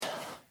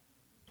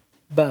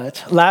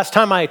But last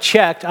time I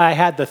checked, I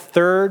had the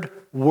third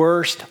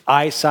worst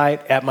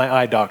eyesight at my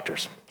eye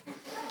doctor's.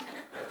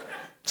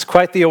 It's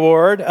quite the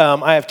award.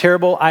 I have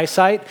terrible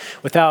eyesight.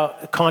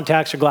 Without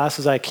contacts or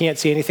glasses, I can't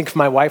see anything. If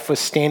my wife was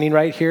standing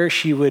right here,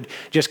 she would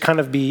just kind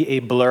of be a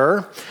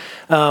blur.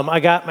 I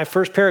got my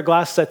first pair of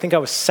glasses, I think I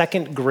was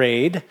second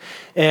grade,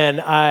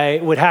 and I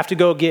would have to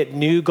go get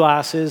new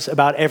glasses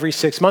about every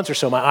 6 months or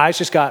so. My eyes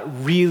just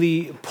got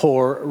really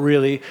poor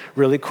really,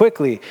 really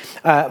quickly.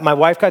 My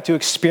wife got to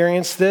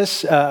experience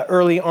this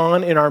early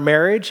on in our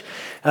marriage.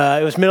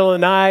 It was middle of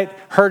the night,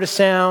 heard a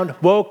sound,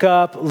 woke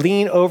up,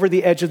 leaned over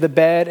the edge of the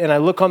bed, and I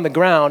look on the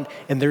ground,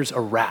 and there's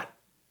a rat.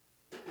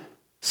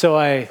 So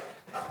I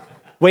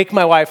wake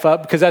my wife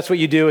up, because that's what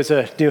you do as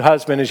a new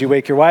husband, is you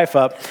wake your wife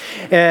up,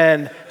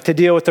 and to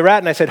deal with the rat.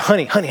 And I said,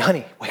 honey,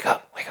 wake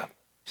up.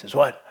 She says,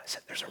 what? I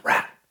said, there's a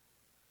rat.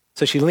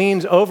 So she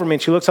leans over me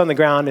and she looks on the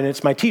ground, and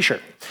it's my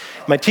t-shirt.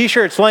 My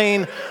t-shirt's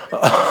laying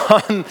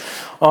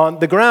on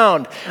the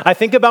ground. I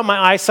think about my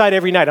eyesight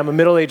every night. I'm a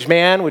middle-aged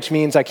man, which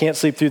means I can't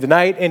sleep through the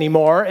night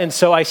anymore. And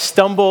so I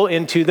stumble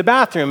into the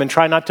bathroom and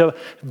try not to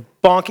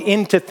bonk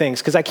into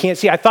things because I can't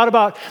see. I thought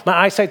about my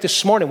eyesight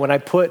this morning when I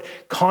put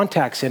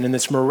contacts in, and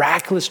this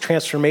miraculous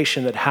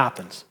transformation that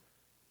happens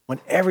when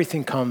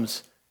everything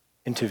comes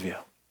into view.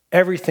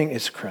 Everything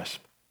is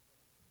crisp.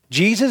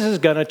 Jesus is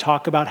going to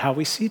talk about how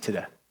we see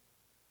today.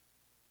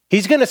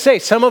 He's going to say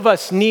some of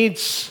us need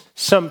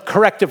some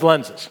corrective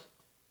lenses.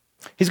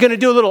 He's going to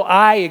do a little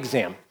eye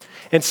exam.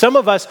 And some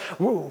of us,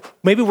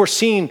 maybe we're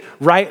seeing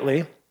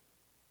rightly.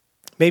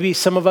 Maybe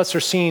some of us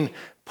are seeing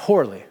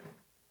poorly.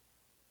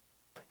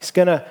 He's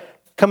going to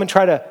come and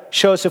try to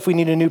show us if we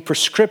need a new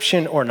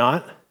prescription or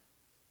not.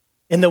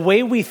 And the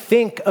way we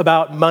think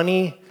about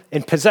money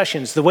and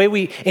possessions, the way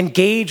we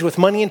engage with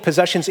money and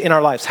possessions in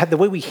our lives, the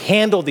way we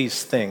handle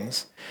these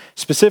things.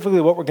 Specifically,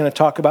 what we're going to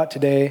talk about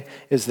today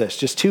is this,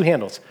 just two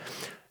handles.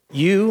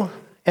 You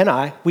and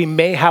I, we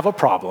may have a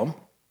problem,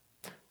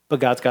 but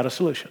God's got a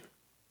solution.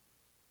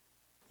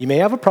 You may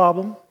have a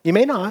problem, you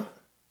may not.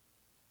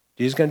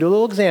 Jesus is going to do a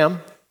little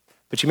exam,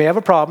 but you may have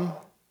a problem.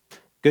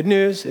 Good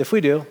news, if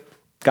we do,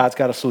 God's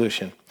got a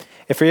solution.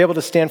 If you're able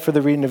to stand for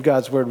the reading of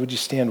God's word, would you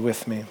stand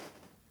with me?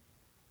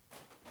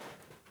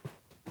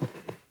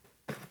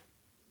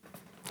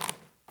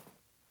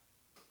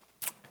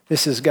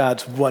 This is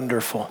God's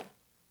wonderful,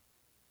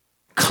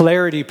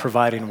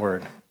 clarity-providing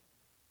word.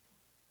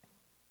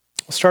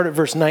 We'll start at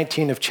verse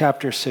 19 of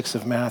chapter 6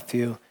 of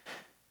Matthew.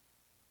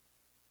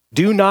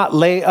 Do not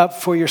lay up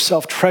for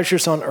yourself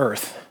treasures on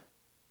earth,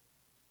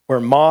 where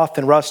moth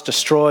and rust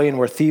destroy and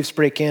where thieves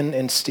break in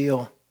and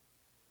steal.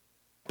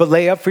 But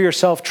lay up for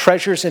yourself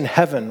treasures in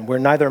heaven, where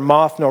neither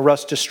moth nor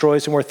rust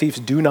destroys and where thieves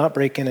do not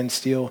break in and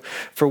steal.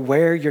 For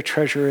where your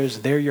treasure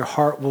is, there your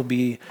heart will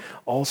be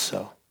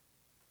also.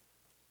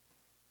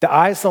 The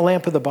eye is the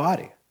lamp of the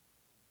body.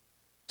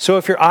 So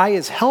if your eye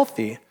is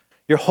healthy,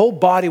 your whole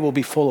body will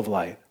be full of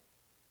light.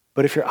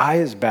 But if your eye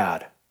is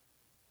bad,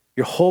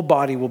 your whole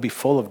body will be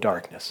full of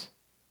darkness.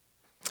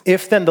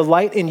 If then the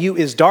light in you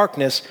is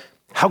darkness,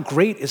 how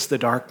great is the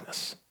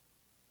darkness?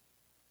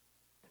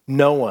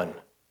 No one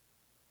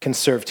can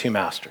serve two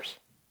masters.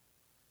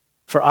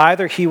 For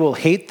either he will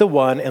hate the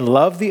one and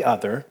love the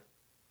other,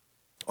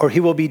 or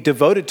he will be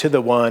devoted to the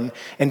one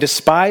and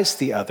despise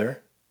the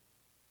other.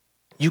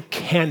 You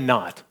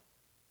cannot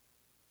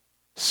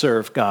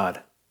serve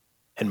God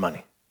and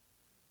money.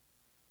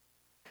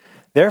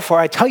 Therefore,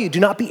 I tell you, do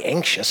not be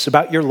anxious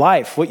about your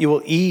life, what you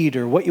will eat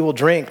or what you will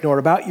drink, nor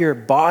about your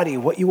body,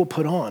 what you will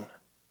put on.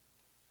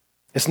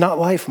 Is not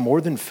life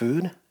more than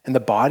food, and the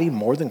body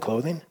more than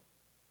clothing?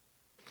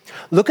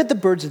 Look at the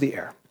birds of the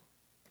air.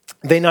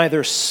 They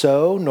neither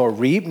sow nor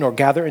reap nor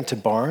gather into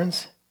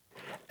barns,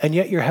 and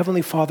yet your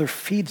heavenly Father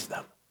feeds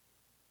them.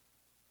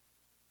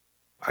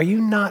 Are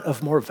you not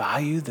of more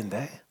value than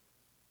they?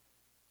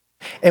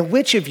 And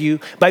which of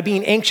you, by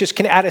being anxious,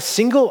 can add a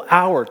single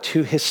hour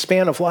to his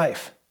span of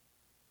life?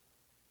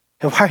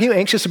 And why are you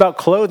anxious about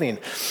clothing?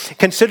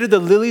 Consider the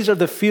lilies of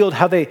the field,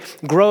 how they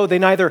grow. They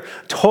neither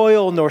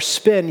toil nor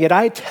spin. Yet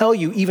I tell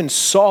you, even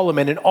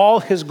Solomon in all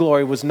his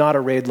glory was not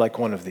arrayed like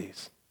one of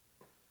these.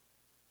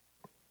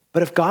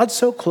 But if God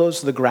so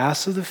clothes the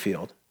grass of the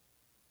field,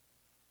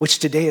 which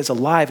today is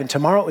alive and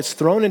tomorrow is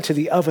thrown into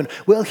the oven,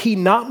 will he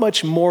not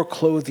much more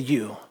clothe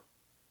you,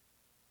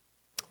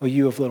 O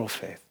you of little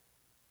faith?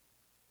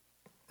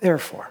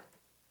 Therefore,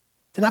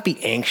 do not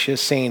be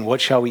anxious, saying,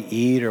 what shall we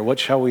eat, or what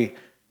shall we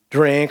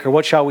drink, or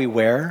what shall we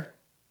wear?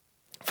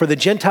 For the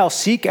Gentiles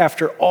seek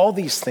after all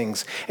these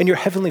things, and your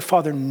heavenly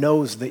Father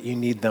knows that you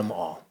need them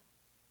all.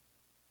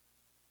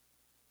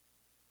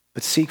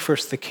 But seek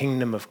first the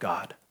kingdom of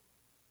God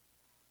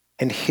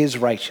and his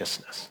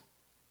righteousness,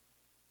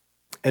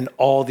 and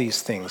all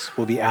these things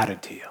will be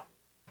added to you.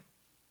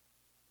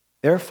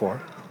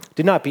 Therefore,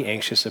 do not be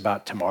anxious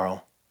about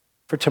tomorrow,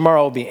 for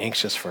tomorrow will be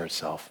anxious for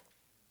itself.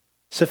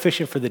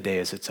 Sufficient for the day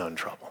is its own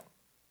trouble.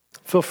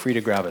 Feel free to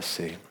grab a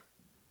seat.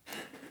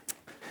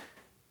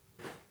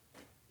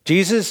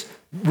 Jesus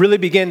really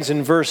begins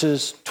in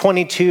verses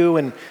 22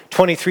 and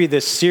 23,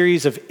 this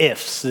series of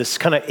ifs, this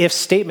kind of if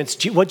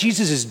statements. What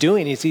Jesus is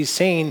doing is he's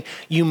saying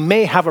you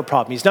may have a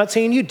problem. He's not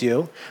saying you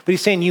do, but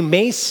he's saying you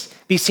may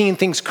be seeing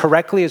things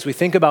correctly as we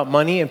think about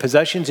money and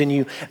possessions, and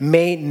you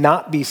may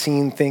not be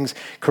seeing things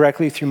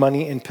correctly through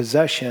money and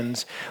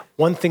possessions.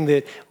 One thing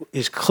that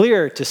is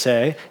clear to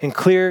say and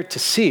clear to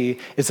see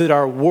is that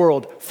our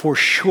world for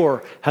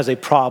sure has a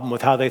problem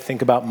with how they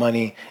think about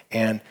money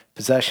and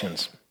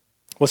possessions.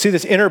 We'll see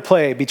this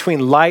interplay between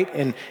light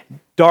and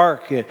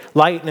dark.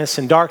 Lightness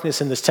and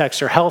darkness in this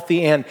text are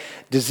healthy and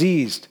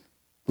diseased.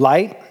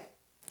 Light,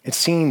 it's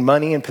seeing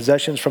money and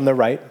possessions from the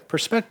right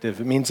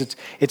perspective. It means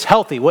it's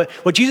healthy. What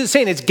Jesus is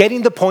saying is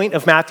getting the point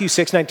of Matthew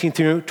 6:19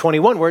 through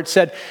 21, where it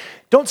said,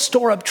 don't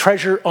store up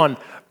treasure on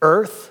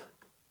earth,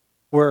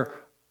 where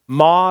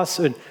moss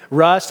and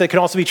rust, that can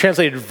also be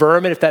translated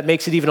vermin, if that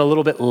makes it even a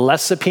little bit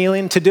less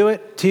appealing to do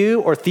it to you,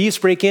 or thieves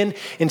break in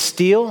and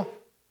steal.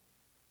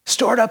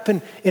 Stored up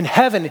in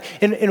heaven.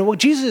 And what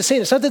Jesus is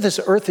saying, it's not that this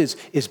earth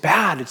is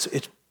bad,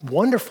 it's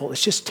wonderful,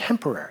 it's just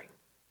temporary.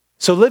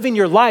 So living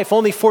your life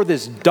only for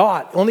this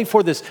dot, only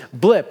for this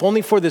blip,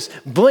 only for this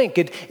blink,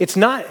 it's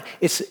not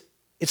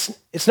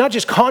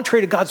just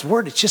contrary to God's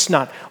word, it's just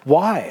not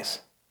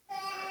wise.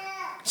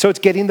 So it's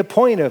getting the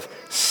point of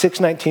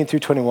 6:19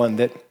 through 21,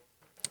 that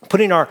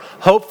putting our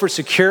hope for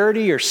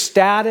security or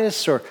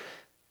status or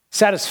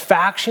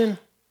satisfaction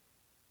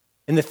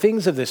in the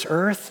things of this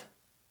earth,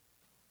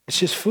 it's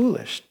just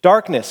foolish.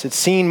 Darkness, it's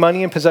seeing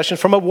money and possessions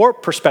from a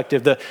warped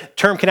perspective. The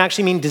term can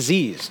actually mean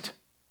diseased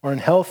or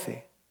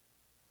unhealthy.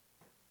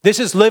 This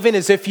is living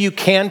as if you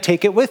can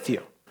take it with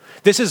you.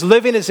 This is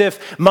living as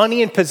if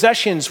money and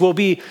possessions will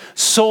be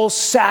soul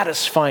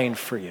satisfying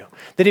for you.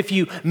 That if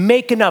you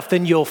make enough,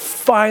 then you'll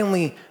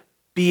finally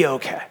be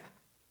okay.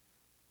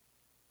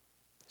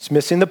 It's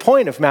missing the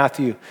point of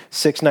Matthew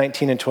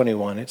 6:19 and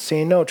 21. It's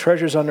saying, no,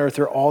 treasures on earth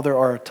are all there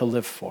are to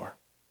live for.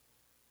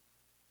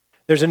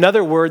 There's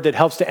another word that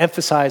helps to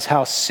emphasize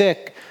how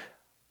sick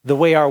the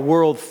way our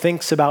world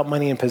thinks about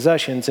money and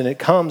possessions, and it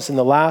comes in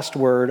the last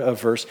word of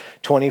verse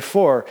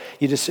 24.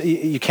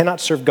 You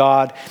cannot serve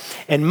God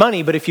and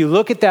money, but if you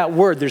look at that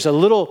word, there's a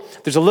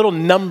little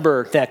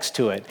number next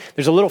to it.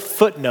 There's a little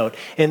footnote,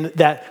 and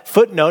that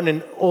footnote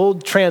in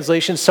old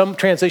translations, some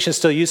translations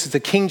still use it, the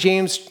King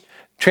James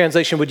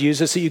translation would use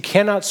this, that you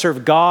cannot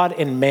serve God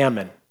and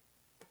mammon.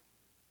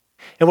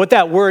 And what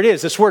that word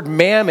is, this word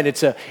mammon,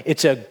 it's a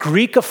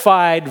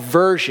Greekified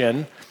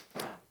version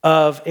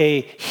of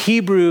a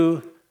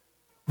Hebrew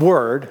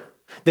word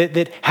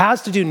that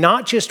has to do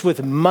not just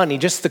with money,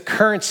 just the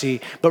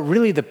currency, but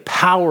really the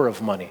power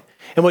of money.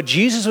 And what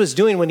Jesus was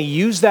doing when he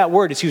used that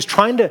word is he was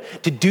trying to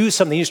do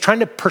something. He was trying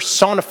to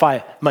personify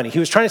money. He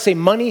was trying to say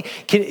money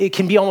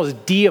can be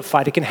almost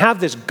deified. It can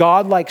have this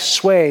godlike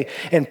sway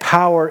and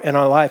power in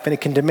our life, and it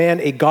can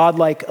demand a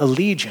godlike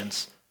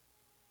allegiance.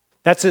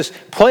 That's this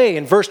play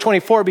in verse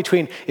 24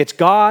 between it's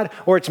God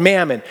or it's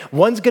mammon.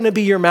 One's going to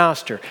be your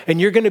master,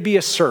 and you're going to be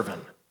a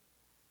servant.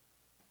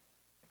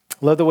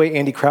 Love the way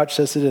Andy Crouch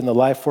says it in The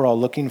Life We're All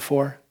Looking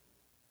For.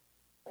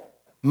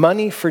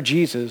 Money for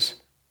Jesus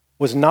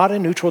was not a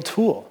neutral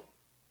tool,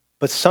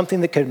 but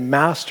something that could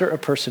master a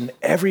person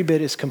every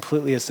bit as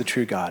completely as the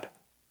true God.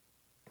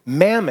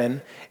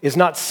 Mammon is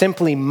not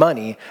simply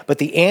money, but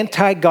the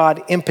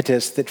anti-God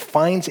impetus that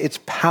finds its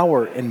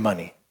power in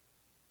money.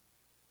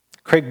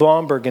 Craig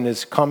Blomberg, in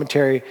his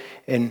commentary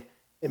in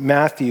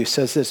Matthew,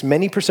 says this: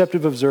 many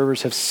perceptive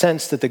observers have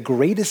sensed that the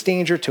greatest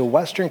danger to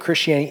Western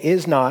Christianity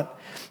is not,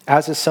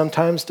 as is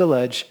sometimes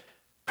alleged,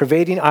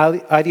 pervading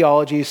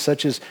ideologies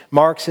such as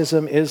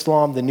Marxism,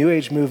 Islam, the New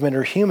Age movement,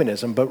 or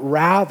humanism, but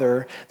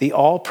rather the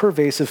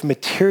all-pervasive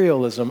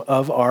materialism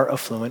of our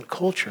affluent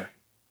culture.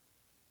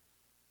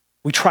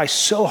 We try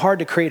so hard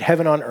to create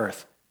heaven on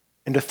earth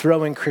and to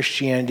throw in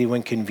Christianity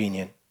when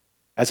convenient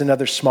as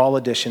another small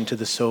addition to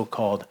the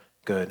so-called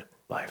good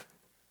life.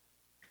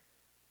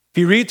 If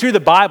you read through the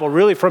Bible,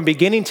 really from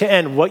beginning to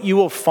end, what you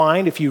will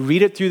find, if you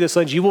read it through this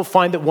lens, you will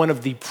find that one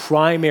of the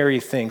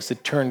primary things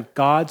that turned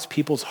God's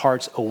people's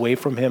hearts away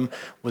from him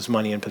was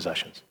money and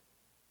possessions.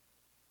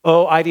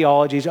 Oh,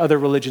 ideologies, other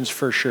religions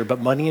for sure, but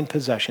money and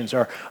possessions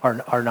are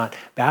not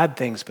bad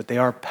things, but they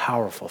are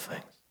powerful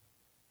things.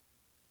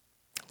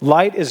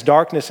 Light is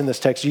darkness in this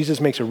text. Jesus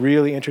makes a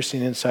really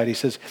interesting insight. He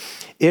says,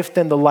 if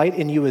then the light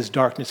in you is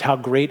darkness, how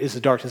great is the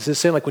darkness? This is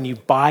saying like when you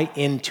buy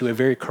into a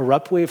very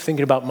corrupt way of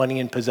thinking about money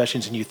and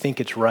possessions and you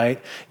think it's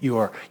right,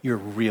 you're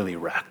really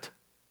wrecked.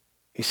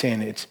 He's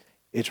saying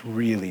it's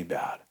really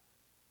bad.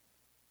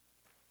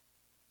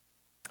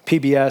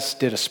 PBS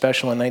did a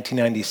special in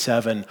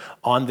 1997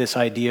 on this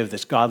idea of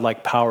this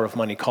godlike power of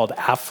money called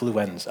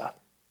Affluenza.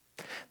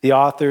 The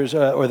authors,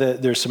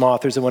 there's some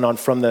authors that went on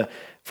from the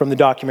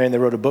documentary, and they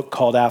wrote a book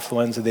called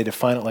Affluenza. They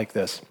define it like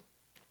this: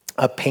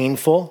 a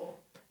painful,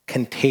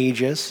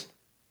 contagious,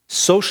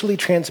 socially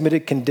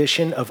transmitted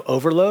condition of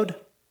overload,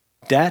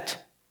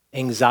 debt,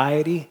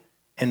 anxiety,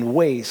 and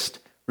waste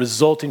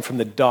resulting from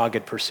the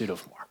dogged pursuit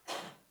of more.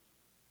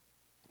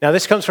 Now,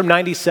 this comes from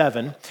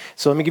 97,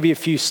 so let me give you a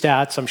few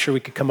stats. I'm sure we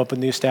could come up with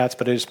new stats,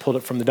 but I just pulled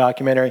it from the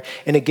documentary.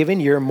 In a given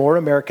year, more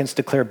Americans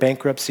declare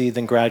bankruptcy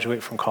than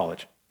graduate from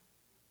college.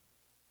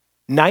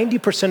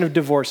 90% of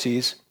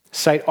divorcees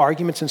cite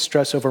arguments and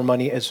stress over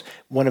money as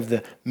one of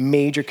the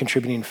major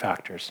contributing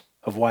factors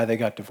of why they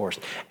got divorced.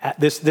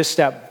 This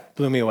stat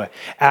blew me away.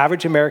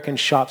 Average American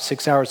shops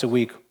 6 hours a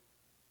week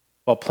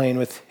while playing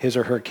with his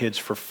or her kids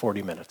for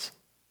 40 minutes.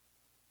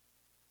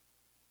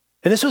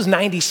 And this was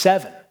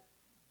 97.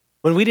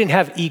 When we didn't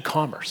have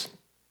e-commerce.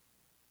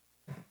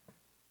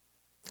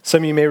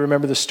 Some of you may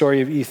remember the story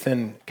of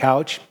Ethan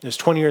Couch. He was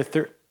 20 or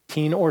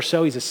 13 or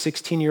so. He's a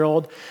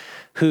 16-year-old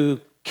who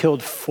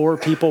killed 4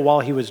 people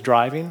while he was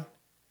driving,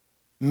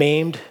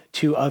 maimed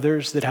 2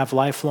 others that have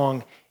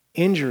lifelong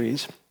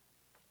injuries.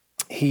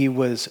 He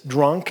was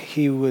drunk.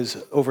 He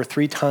was over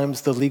 3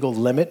 times the legal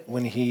limit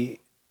when he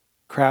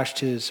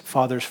crashed his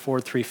father's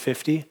Ford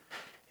 350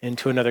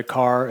 into another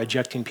car,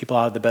 ejecting people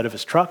out of the bed of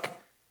his truck.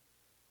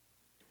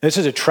 This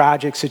is a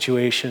tragic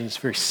situation. It's a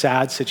very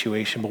sad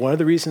situation. But one of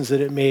the reasons that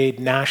it made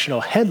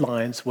national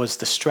headlines was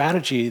the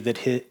strategy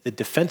that the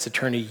defense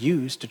attorney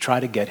used to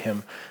try to get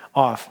him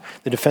off.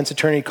 The defense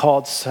attorney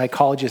called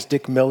psychologist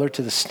Dick Miller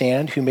to the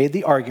stand, who made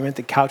the argument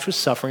that Couch was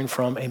suffering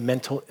from a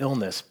mental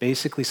illness,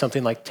 basically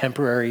something like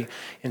temporary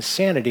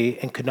insanity,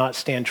 and could not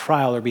stand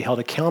trial or be held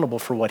accountable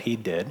for what he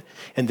did.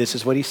 And this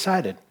is what he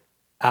cited: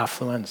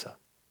 affluenza.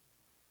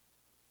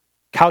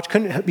 Couch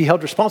couldn't be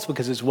held responsible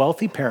because his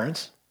wealthy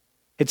parents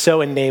had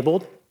so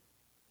enabled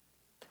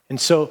and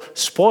so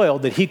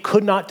spoiled that he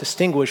could not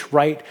distinguish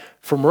right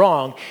from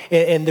wrong.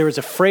 And there was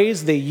a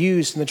phrase they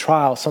used in the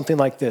trial, something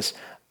like this: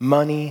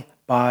 money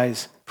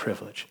buys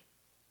privilege.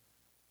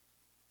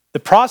 The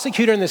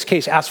prosecutor in this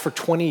case asked for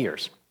 20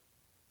 years.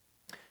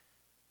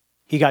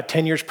 He got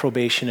 10 years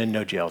probation and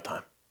no jail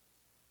time.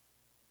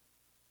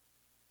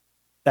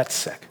 That's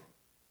sick.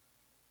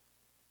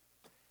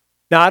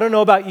 Now, I don't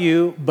know about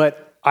you,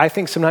 but I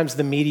think sometimes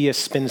the media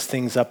spins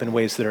things up in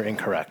ways that are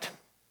incorrect.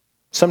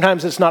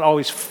 Sometimes it's not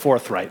always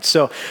forthright.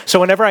 So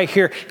whenever I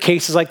hear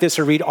cases like this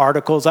or read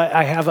articles,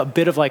 I have a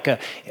bit of like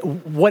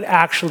what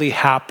actually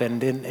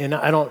happened. And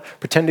I don't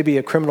pretend to be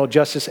a criminal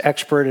justice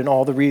expert in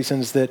all the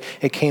reasons that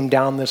it came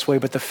down this way.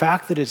 But the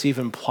fact that it's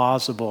even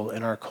plausible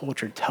in our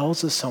culture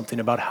tells us something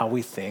about how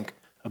we think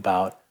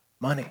about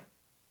money.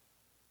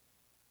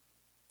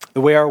 The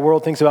way our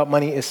world thinks about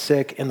money is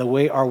sick, and the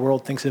way our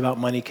world thinks about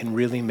money can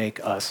really make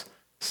us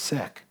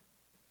sick.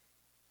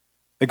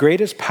 The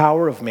greatest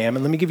power of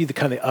mammon, let me give you the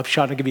kind of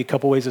upshot, and I'll give you a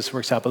couple ways this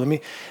works out,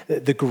 but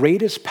the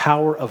greatest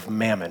power of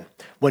mammon,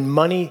 when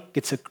money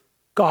gets a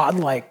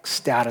godlike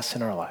status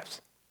in our lives,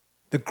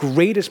 the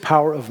greatest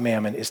power of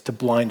mammon is to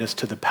blind us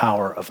to the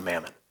power of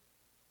mammon.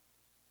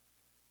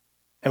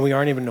 And we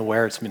aren't even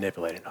aware it's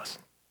manipulating us.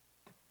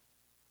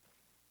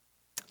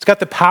 It's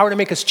got the power to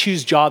make us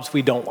choose jobs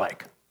we don't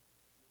like.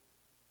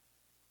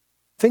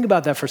 Think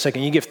about that for a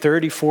second. You give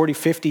 30, 40,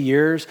 50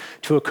 years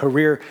to a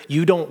career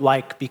you don't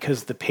like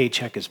because the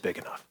paycheck is big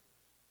enough.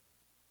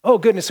 Oh,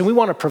 goodness, and we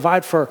want to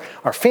provide for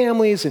our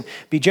families and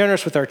be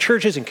generous with our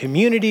churches and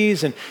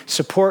communities and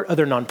support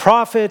other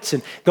nonprofits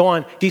and go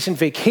on decent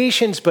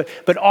vacations. But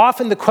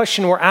often the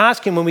question we're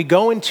asking when we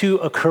go into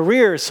a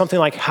career is something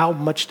like, how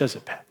much does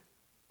it pay?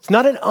 It's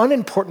not an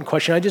unimportant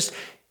question.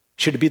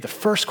 Should it be the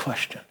first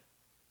question?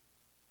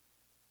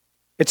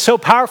 It's so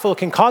powerful, it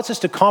can cause us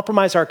to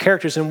compromise our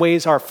characters in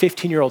ways our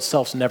 15-year-old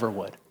selves never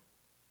would.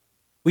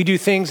 We do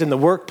things in the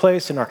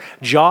workplace, in our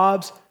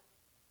jobs,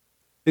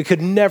 we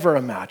could never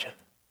imagine.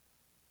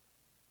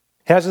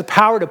 It has the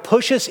power to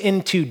push us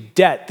into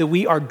debt that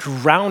we are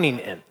drowning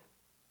in,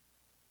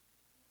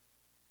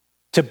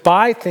 to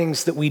buy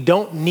things that we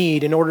don't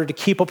need in order to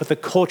keep up with a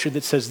culture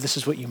that says this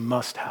is what you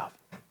must have.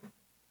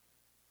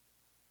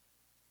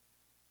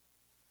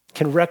 It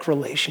can wreck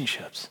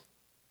relationships.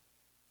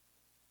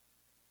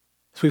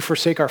 So we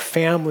forsake our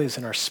families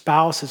and our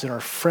spouses and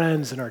our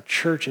friends and our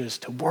churches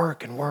to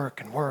work and work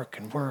and work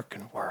and work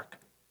and work.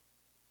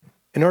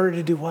 In order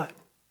to do what?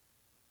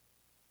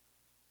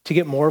 To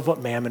get more of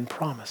what mammon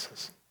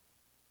promises.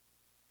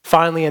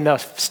 Finally,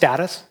 enough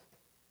status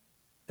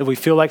that we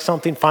feel like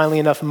something. Finally,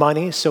 enough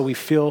money so we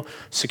feel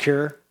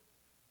secure.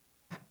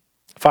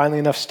 Finally,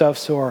 enough stuff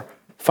so we're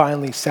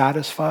finally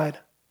satisfied.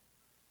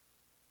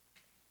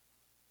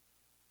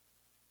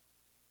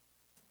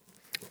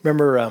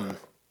 Remember, I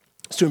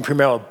was doing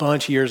premarital a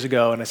bunch of years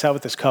ago, and I sat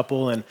with this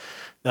couple, and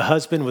the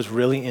husband was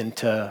really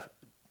into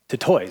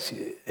toys.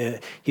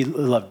 He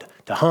loved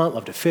to hunt,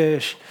 loved to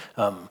fish,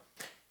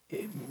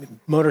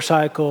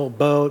 motorcycle,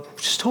 boat,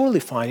 just totally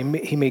fine.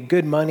 He made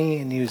good money,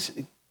 and he was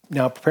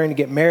now preparing to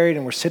get married,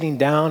 and we're sitting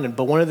down.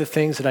 But one of the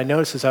things that I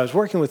noticed as I was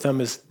working with him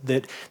is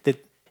that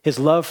his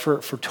love for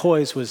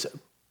toys was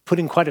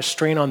putting quite a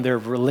strain on their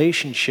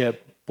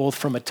relationship, both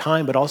from a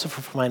time, but also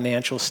from a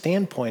financial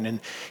standpoint. And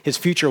his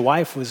future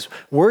wife was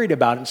worried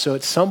about it. So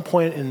at some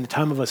point in the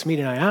time of us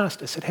meeting, I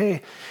said,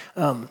 hey,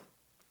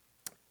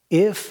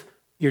 if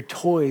your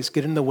toys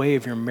get in the way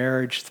of your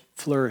marriage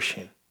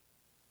flourishing,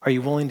 are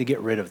you willing to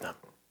get rid of them?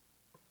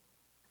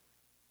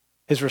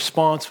 His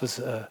response was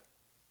an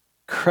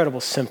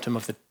incredible symptom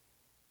of the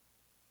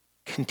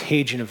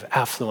contagion of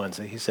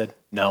affluenza. He said,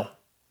 no.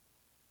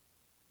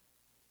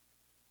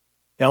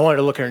 And I wanted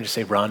to look at her and just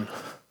say, run.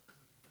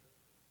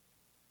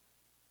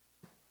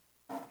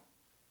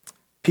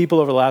 People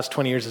over the last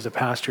 20 years as a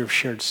pastor have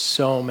shared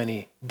so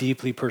many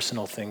deeply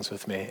personal things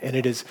with me. And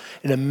it is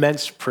an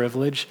immense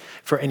privilege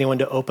for anyone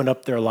to open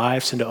up their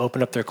lives and to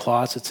open up their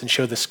closets and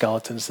show the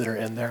skeletons that are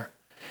in there.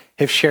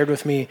 Have shared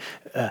with me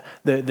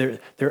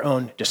their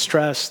own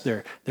distress,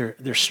 their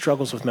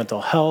struggles with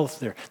mental health,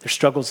 their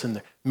struggles in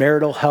their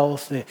marital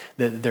health,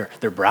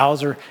 their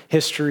browser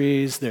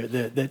histories,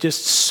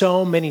 just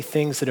so many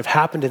things that have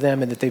happened to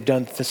them and that they've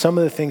done. Some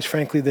of the things,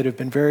 frankly, that have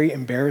been very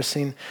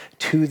embarrassing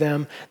to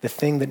them. The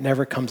thing that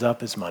never comes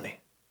up is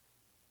money.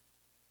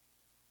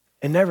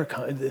 It never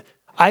comes.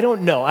 I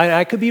don't know.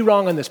 I could be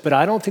wrong on this, but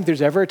I don't think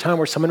there's ever a time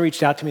where someone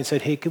reached out to me and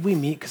said, hey, could we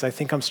meet? Because I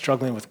think I'm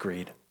struggling with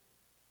greed.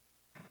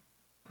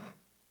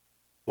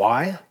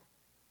 Why?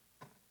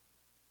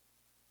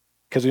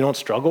 Because we don't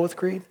struggle with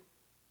greed?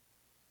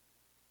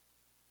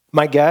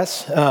 My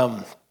guess,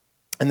 and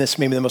this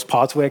may be the most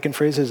positive way I can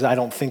phrase it, is I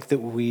don't think that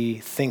we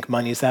think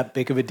money is that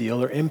big of a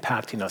deal or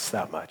impacting us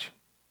that much.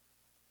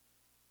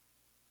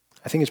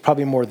 I think it's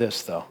probably more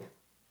this, though.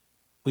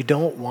 We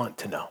don't want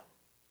to know.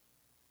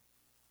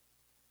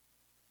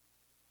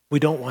 We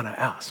don't want to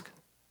ask.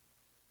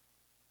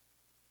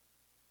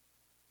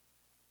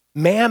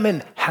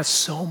 Mammon has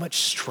so much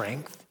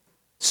strength,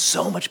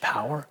 so much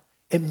power,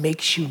 it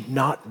makes you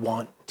not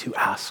want to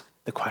ask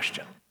the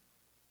question.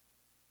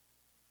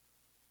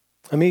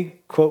 Let me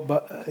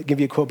give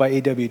you a quote by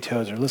A.W.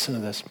 Tozer. Listen to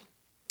this.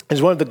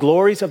 It's one of the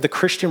glories of the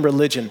Christian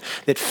religion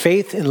that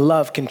faith and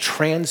love can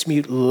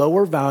transmute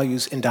lower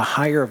values into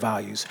higher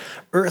values.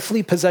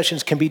 Earthly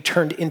possessions can be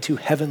turned into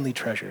heavenly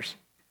treasures.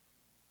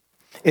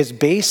 As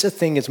base a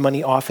thing as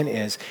money often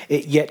is,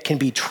 it yet can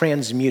be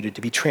transmuted,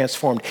 to be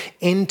transformed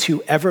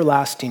into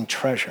everlasting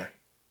treasure.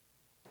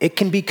 It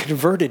can be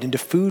converted into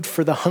food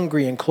for the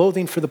hungry and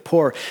clothing for the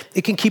poor.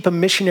 It can keep a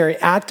missionary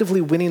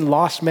actively winning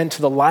lost men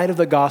to the light of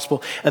the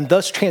gospel and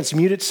thus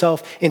transmute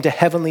itself into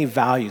heavenly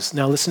values.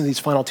 Now listen to these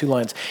final two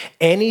lines.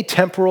 Any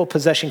temporal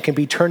possession can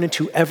be turned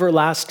into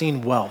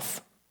everlasting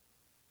wealth.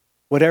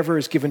 Whatever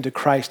is given to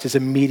Christ is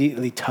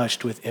immediately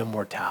touched with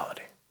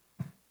immortality.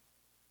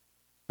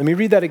 Let me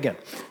read that again.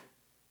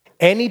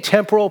 Any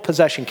temporal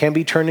possession can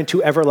be turned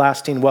into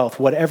everlasting wealth.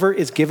 Whatever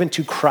is given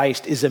to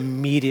Christ is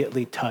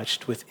immediately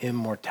touched with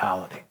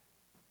immortality.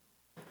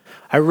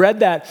 I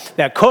read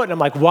that quote and I'm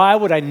like, why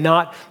would I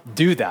not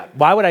do that?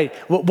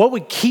 What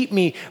would keep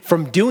me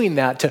from doing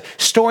that, to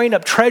storing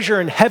up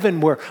treasure in heaven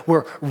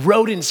where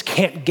rodents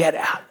can't get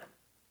at?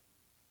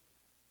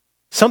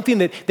 Something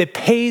that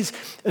pays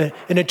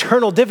an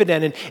eternal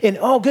dividend. And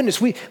oh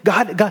goodness,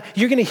 God,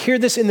 you're going to hear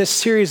this in this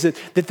series that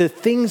the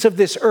things of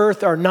this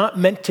earth are not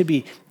meant to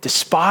be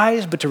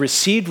despised, but to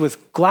receive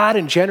with glad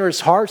and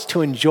generous hearts,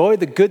 to enjoy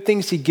the good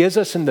things he gives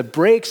us and the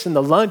breaks and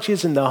the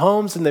lunches and the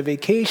homes and the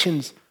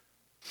vacations.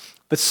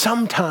 But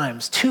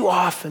sometimes, too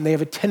often, they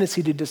have a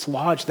tendency to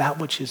dislodge that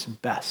which is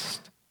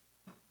best.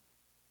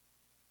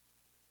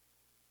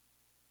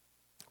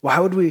 Why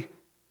would we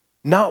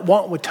not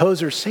want what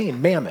Tozer's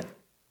saying? Mammon.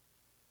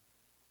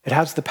 It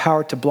has the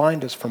power to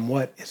blind us from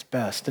what is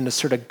best and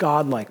assert a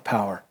godlike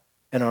power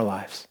in our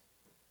lives.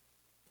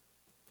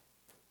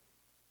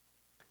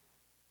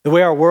 The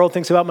way our world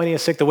thinks about money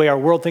is sick. The way our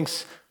world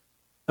thinks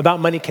about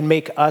money can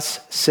make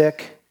us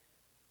sick.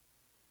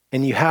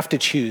 And you have to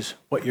choose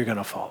what you're going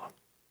to follow.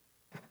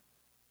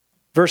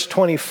 Verse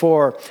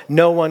 24,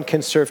 no one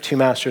can serve two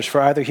masters, for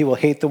either he will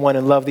hate the one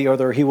and love the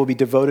other, or he will be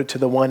devoted to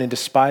the one and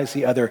despise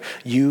the other.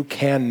 You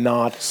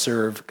cannot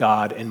serve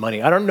God and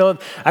money. I don't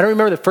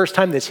remember the first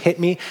time this hit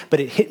me,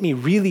 but it hit me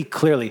really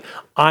clearly.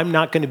 I'm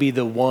not going to be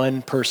the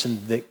one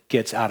person that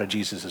gets out of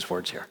Jesus'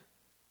 words here.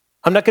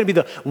 I'm not going to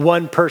be the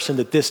one person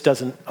that this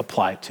doesn't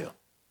apply to.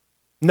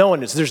 No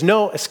one is. There's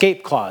no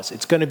escape clause.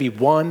 It's going to be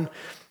one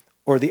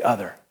or the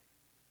other.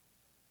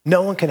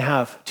 No one can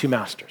have two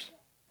masters.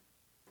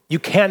 You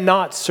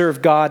cannot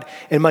serve God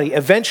and money.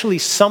 Eventually,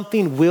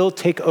 something will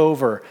take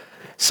over.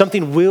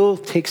 Something will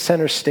take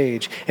center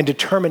stage and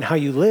determine how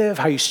you live,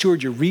 how you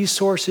steward your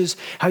resources,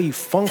 how you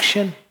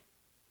function.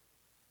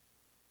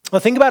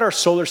 Well, think about our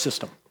solar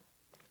system.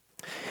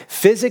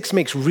 Physics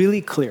makes really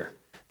clear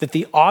that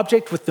the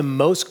object with the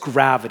most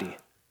gravity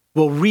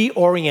will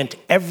reorient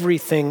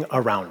everything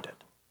around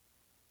it.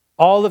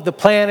 All of the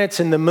planets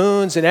and the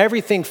moons and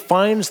everything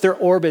finds their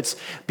orbits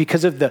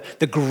because of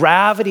the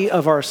gravity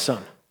of our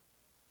sun.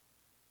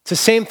 It's the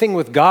same thing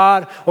with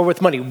God or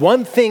with money.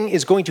 One thing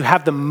is going to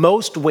have the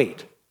most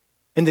weight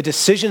in the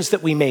decisions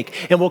that we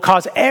make and will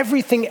cause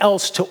everything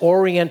else to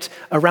orient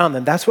around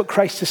them. That's what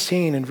Christ is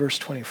saying in verse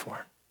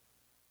 24.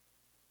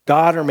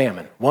 God or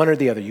mammon, one or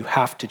the other, you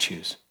have to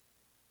choose.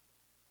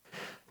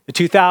 The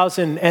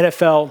 2000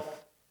 NFL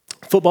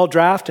football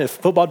draft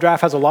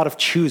has a lot of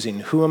choosing.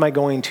 Who am I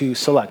going to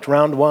select?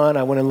 Round one,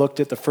 I went and looked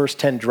at the first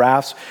 10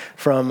 drafts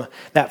from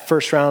that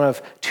first round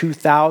of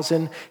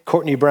 2000.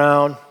 Courtney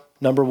Brown,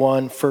 number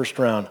 1, first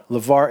round.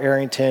 LeVar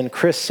Arrington,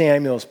 Chris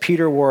Samuels,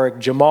 Peter Warwick,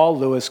 Jamal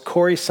Lewis,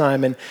 Corey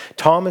Simon,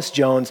 Thomas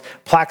Jones,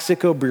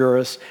 Plaxico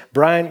Burrus,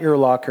 Brian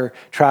Urlacher,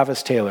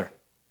 Travis Taylor.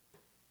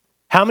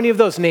 How many of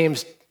those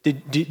names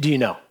do you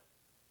know?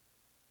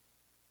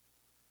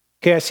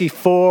 Okay, I see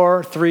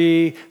 4,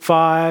 3,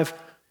 5.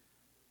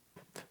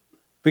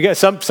 We got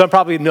some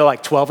probably know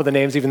like 12 of the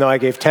names, even though I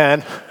gave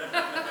 10.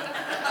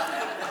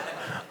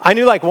 I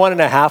knew like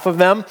 1.5 of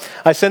them.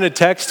 I sent a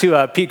text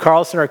to Pete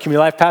Carlson, our community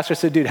life pastor. I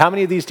said, dude, how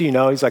many of these do you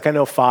know? He's like, I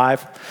know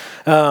 5.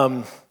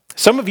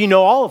 Some of you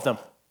know all of them.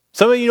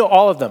 Some of you know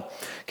all of them,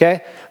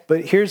 okay?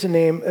 But here's a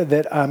name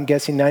that I'm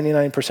guessing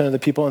 99% of the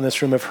people in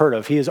this room have heard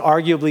of. He is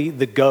arguably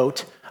the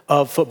GOAT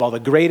of football, the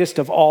greatest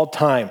of all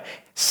time.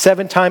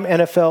 7-time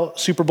NFL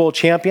Super Bowl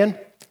champion,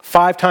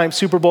 5-time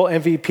Super Bowl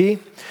MVP,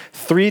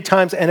 3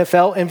 times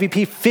NFL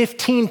MVP,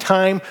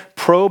 15-time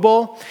Pro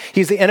Bowl.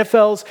 He's the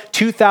NFL's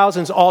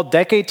 2000s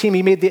All-Decade team.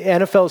 He made the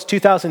NFL's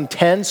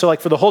 2010, so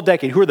like for the whole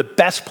decade, who are the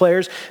best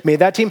players made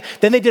that team.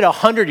 Then they did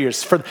 100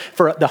 years. For the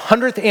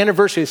 100th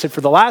anniversary, they said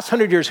for the last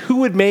 100 years, who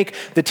would make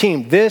the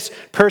team? This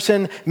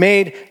person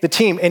made the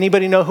team.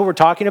 Anybody know who we're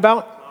talking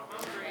about?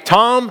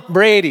 Tom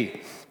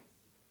Brady.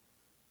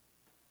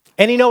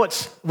 And you know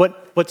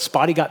what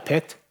spot he got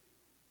picked?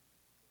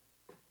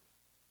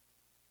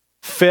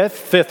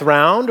 Fifth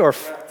round or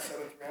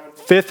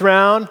fifth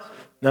round?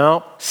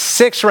 No,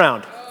 6th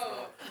round.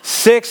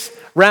 6th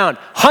round,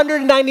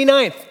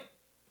 199th.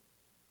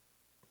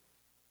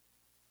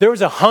 There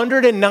was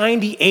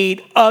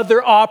 198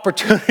 other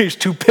opportunities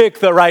to pick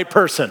the right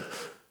person.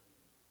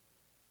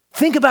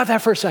 Think about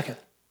that for a second.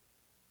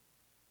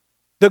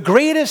 The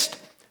greatest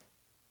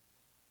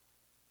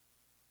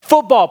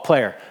football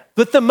player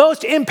with the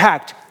most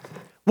impact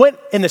went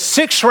in the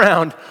 6th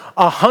round,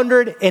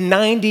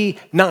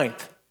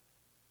 199th.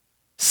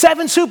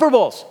 7 Super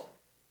Bowls.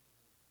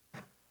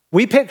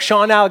 We picked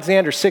Sean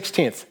Alexander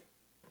 16th.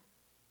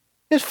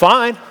 It's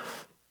fine.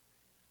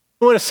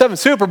 We won 7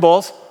 Super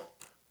Bowls.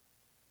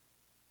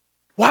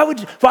 Why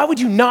would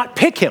you not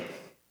pick him?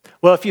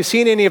 Well, if you've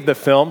seen any of the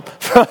film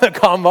from the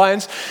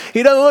combines,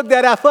 he doesn't look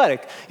that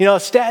athletic. You know,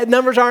 stat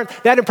numbers aren't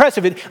that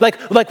impressive.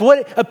 Like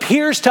what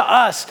appears to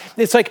us,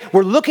 it's like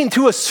we're looking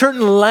through a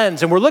certain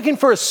lens and we're looking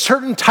for a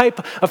certain type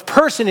of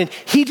person, and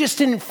he just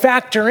didn't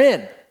factor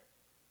in.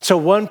 So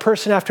one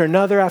person after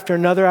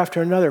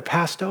another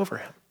passed over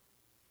him.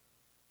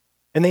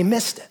 And they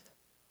missed it.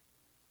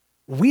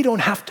 We don't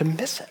have to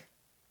miss it.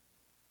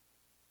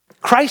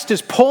 Christ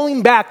is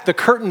pulling back the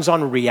curtains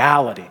on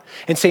reality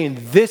and saying,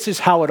 this is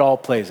how it all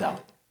plays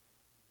out.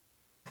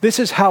 This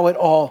is how it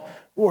all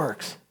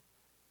works.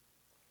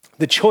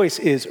 The choice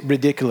is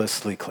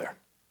ridiculously clear.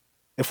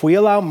 If we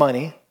allow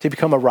money to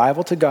become a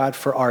rival to God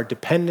for our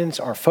dependence,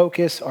 our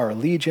focus, our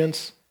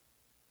allegiance,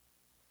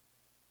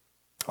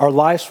 our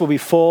lives will be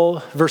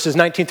full, verses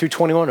 19 through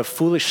 21, of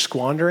foolish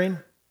squandering.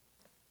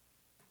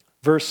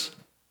 Verse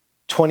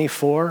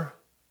 24,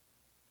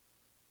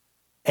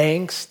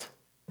 angst,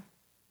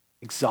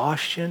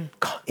 exhaustion,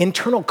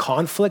 internal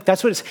conflict.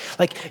 That's what it's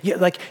like.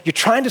 You're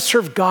trying to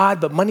serve God,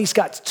 but money's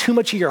got too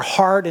much of your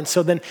heart, and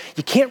so then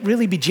you can't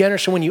really be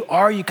generous. And when you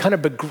are, you kind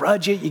of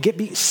begrudge it. You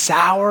get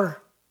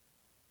sour.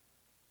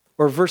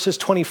 Or verses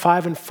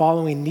 25 and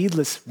following,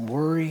 needless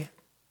worry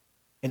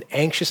and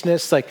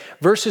anxiousness. Like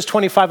verses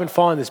 25 and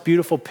following, this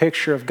beautiful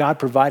picture of God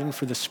providing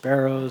for the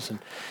sparrows. And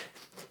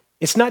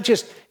it's not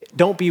just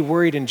don't be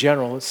worried in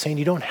general. It's saying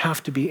you don't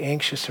have to be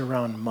anxious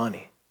around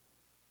money.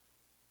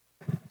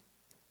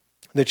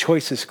 The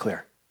choice is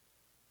clear.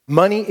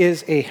 Money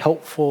is a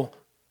helpful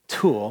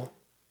tool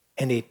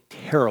and a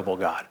terrible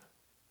God.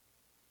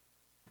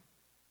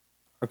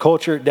 Our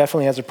culture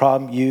definitely has a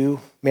problem.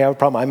 You may have a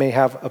problem. I may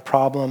have a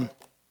problem.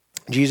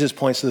 Jesus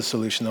points to the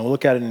solution, though. We'll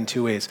look at it in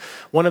 2 ways.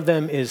 One of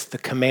them is the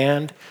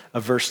command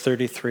of verse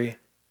 33,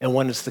 and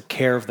one is the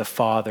care of the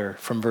Father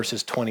from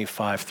verses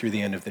 25 through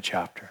the end of the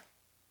chapter.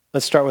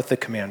 Let's start with the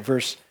command,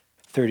 verse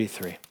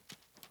 33.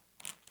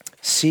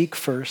 Seek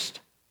first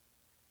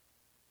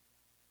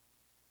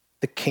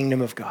the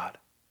kingdom of God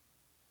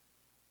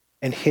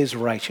and his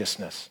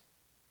righteousness,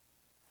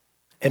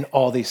 and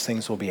all these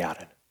things will be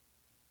added.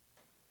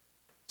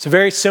 It's a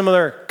very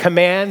similar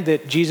command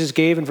that Jesus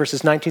gave in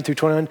verses 19 through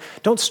 21.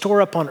 Don't store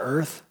up on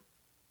earth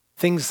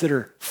things that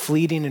are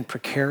fleeting and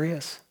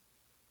precarious.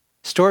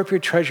 Store up your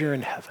treasure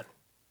in heaven.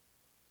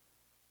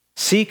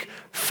 Seek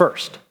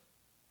first.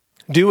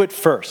 Do it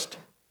first.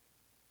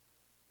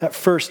 That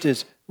first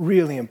is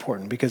really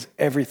important because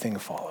everything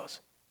follows.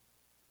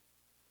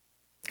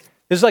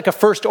 This is like a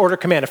first order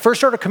command. A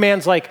first order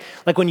command is like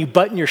when you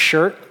button your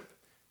shirt.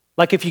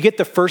 Like if you get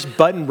the first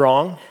button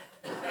wrong,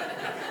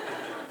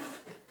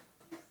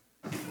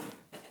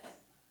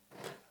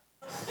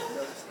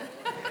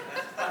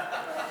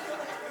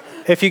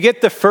 if you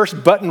get the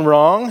first button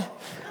wrong,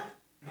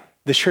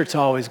 the shirt's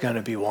always going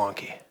to be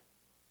wonky.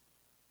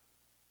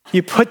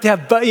 You put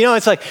that button,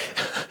 it's like,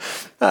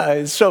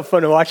 it's so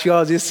fun to watch you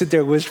all just sit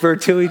there whisper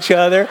to each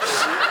other.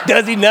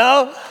 Does he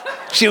know?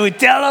 Should we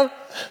tell him?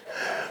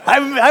 I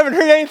haven't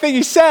heard anything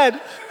he said.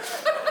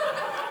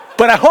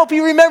 But I hope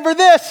you remember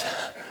this.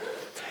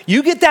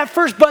 You get that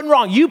first button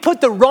wrong. You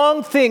put the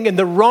wrong thing in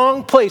the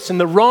wrong place, in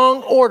the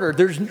wrong order.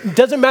 It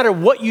doesn't matter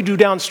what you do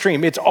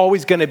downstream. It's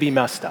always going to be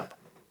messed up.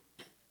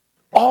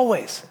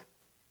 Always.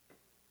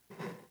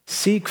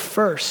 Seek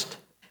first.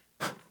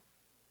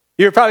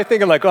 You're probably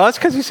thinking like, oh, that's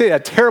because you say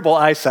had terrible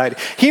eyesight.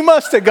 He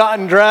must have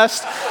gotten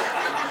dressed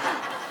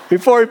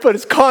before he put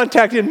his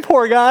contact in,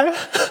 poor guy.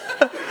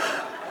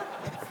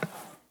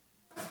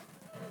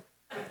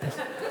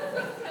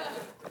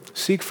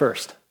 Seek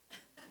first.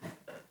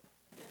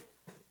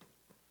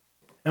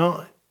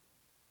 No,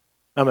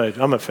 I'm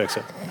gonna fix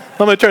it. I'm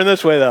gonna turn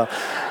this way though.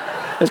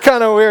 It's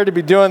kind of weird to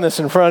be doing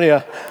this in front of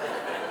you.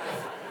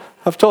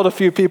 I've told a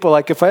few people,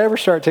 like, if I ever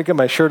start taking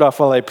my shirt off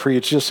while I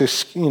preach,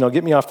 just,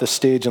 get me off the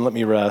stage and let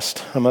me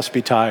rest. I must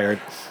be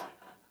tired.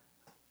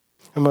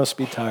 No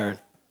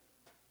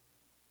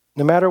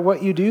matter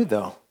what you do,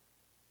 though.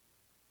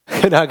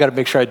 Now I got to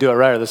make sure I do it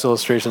right, or this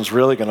illustration's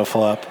really going to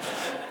flop.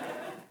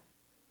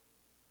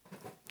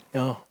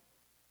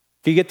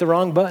 If you get the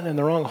wrong button in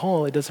the wrong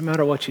hole, it doesn't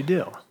matter what you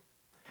do.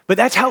 But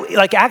that's how,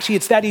 actually,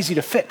 it's that easy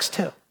to fix,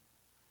 too.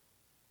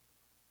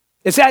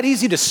 It's that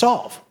easy to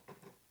solve.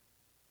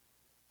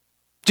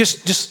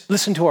 Just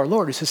listen to our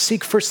Lord. He says,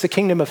 seek first the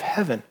kingdom of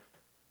heaven.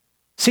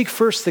 Seek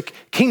first the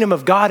kingdom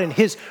of God and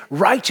his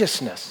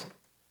righteousness.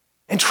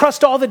 And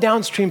trust all the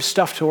downstream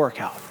stuff to work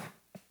out.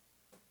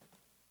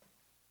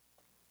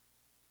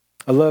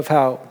 I love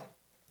how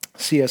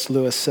C.S.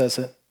 Lewis says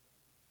it.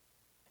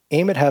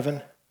 Aim at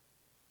heaven,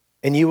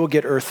 and you will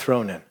get earth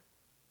thrown in.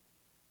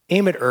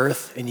 Aim at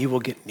earth, and you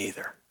will get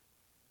neither.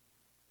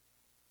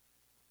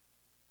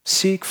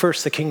 Seek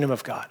first the kingdom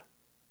of God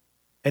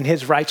and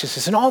his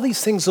righteousness, and all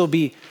these things will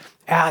be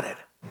added.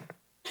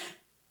 Let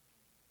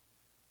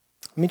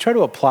me try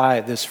to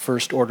apply this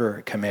first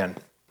order command.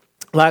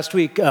 Last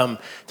week, to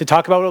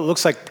talk about what it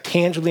looks like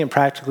tangibly and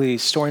practically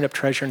storing up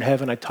treasure in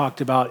heaven, I talked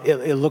about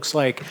it looks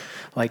like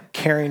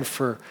caring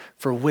for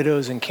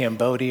widows in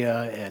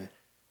Cambodia, and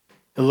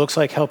it looks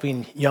like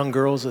helping young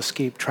girls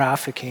escape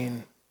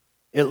trafficking.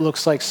 It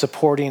looks like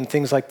supporting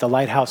things like the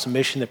Lighthouse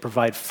Mission that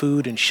provide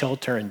food and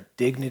shelter and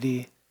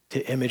dignity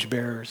to image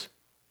bearers.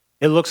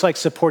 It looks like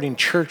supporting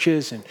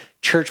churches and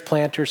church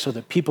planters so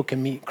that people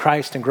can meet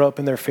Christ and grow up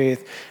in their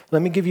faith.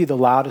 Let me give you the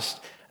loudest,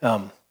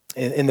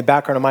 in the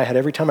background of my head,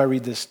 every time I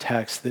read this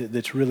text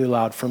that's really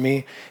loud, for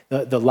me,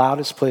 the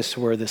loudest place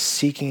where the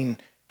seeking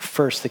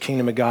first the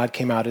kingdom of God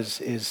came out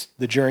is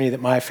the journey that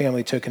my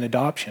family took in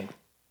adoption.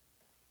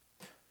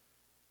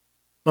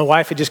 My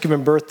wife had just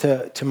given birth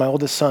to my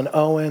oldest son,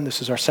 Owen.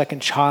 This is our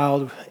second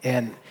child,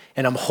 and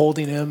I'm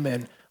holding him,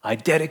 and I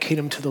dedicate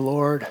him to the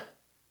Lord.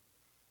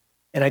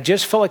 And I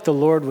just felt like the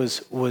Lord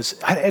was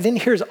I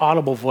didn't hear his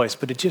audible voice,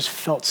 but it just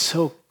felt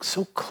so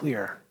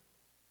clear.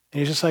 And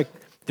he's just like,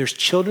 there's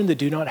children that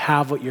do not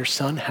have what your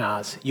son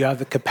has. You have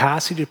the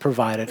capacity to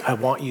provide it. I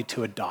want you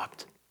to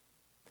adopt.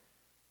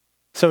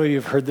 Some of you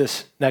have heard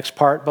this next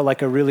part, but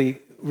like a really,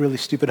 really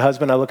stupid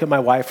husband, I look at my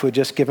wife who had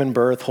just given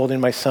birth, holding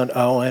my son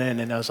Owen,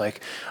 and I was like,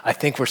 I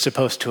think we're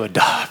supposed to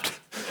adopt.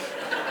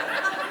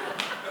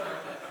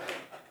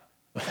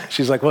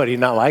 She's like, what, do you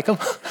not like him?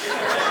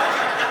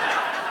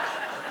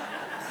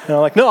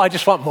 No, I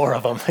just want more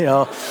of them,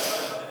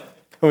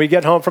 When we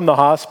get home from the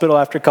hospital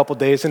after a couple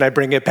days and I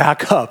bring it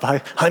back up,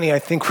 honey, I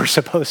think we're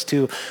supposed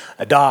to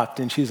adopt.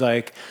 And she's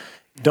like,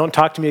 don't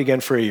talk to me again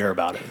for a year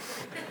about it.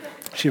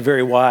 She's a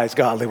very wise,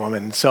 godly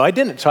woman. So I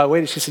didn't. So I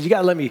waited. She said, you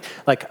got to let me,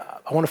 I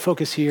want to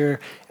focus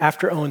here.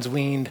 After Owen's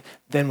weaned,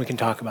 then we can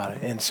talk about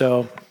it. And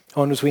so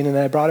Owen was weaned and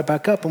then I brought it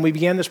back up. And we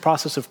began this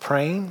process of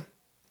praying,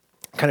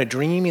 kind of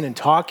dreaming and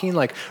talking,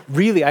 I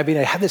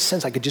had this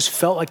sense, I could just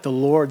felt like the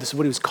Lord, this is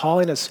what he was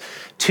calling us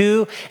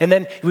to. And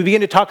then we began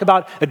to talk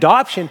about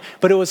adoption,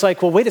 but it was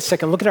like, well, wait a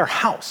second, look at our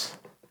house.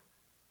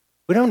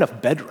 We don't have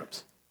enough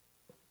bedrooms.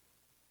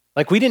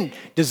 We didn't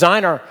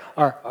design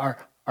our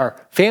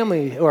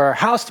family or our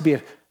house to be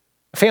a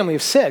family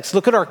of 6.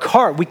 Look at our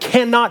car. We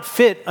cannot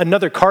fit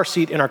another car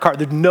seat in our car.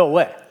 There's no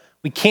way.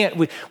 We can't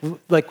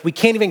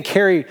even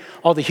carry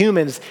all the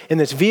humans in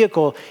this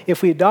vehicle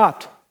if we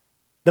adopt.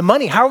 The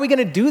money, how are we going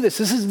to do this?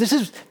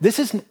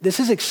 This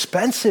is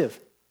expensive.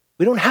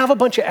 We don't have a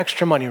bunch of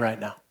extra money right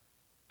now.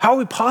 How are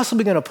we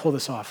possibly going to pull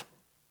this off?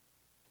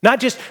 Not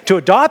just to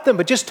adopt them,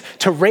 but just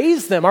to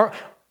raise them. How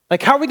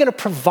are we going to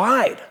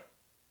provide?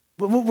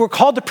 We're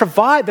called to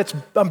provide.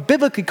 I'm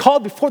biblically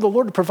called before the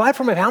Lord to provide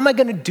for me. How am I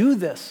going to do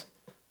this?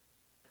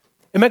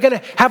 Am I going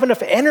to have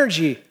enough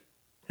energy,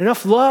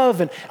 enough love,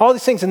 and all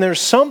these things? And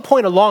there's some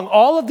point along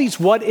all of these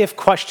what-if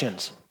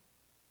questions,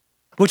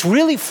 which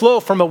really flow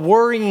from a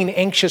worrying,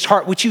 anxious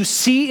heart, which you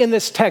see in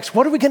this text.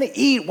 What are we going to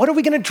eat? What are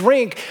we going to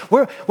drink?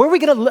 Where are we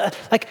going to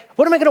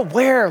what am I going to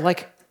wear?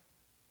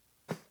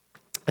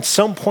 At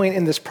some point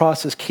in this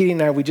process, Katie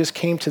and I, we just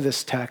came to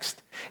this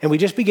text and we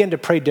just began to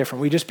pray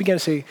different. We just began to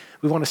say,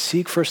 we want to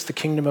seek first the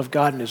kingdom of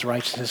God and his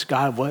righteousness.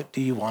 God, what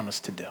do you want us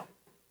to do?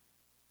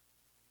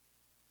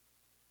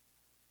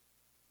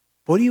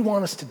 What do you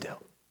want us to do?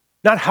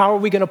 Not how are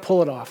we going to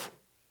pull it off?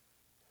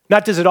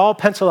 Not does it all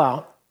pencil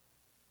out?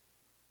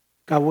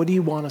 God, what do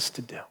you want us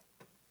to do?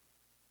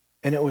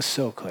 And it was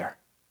so clear.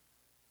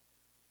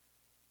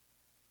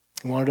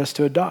 He wanted us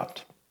to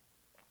adopt.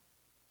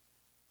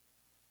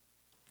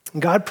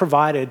 And God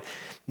provided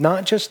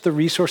not just the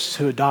resources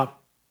to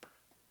adopt,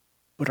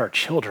 but our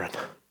children.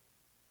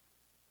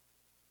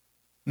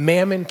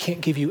 Mammon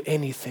can't give you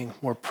anything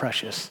more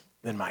precious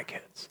than my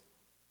kids.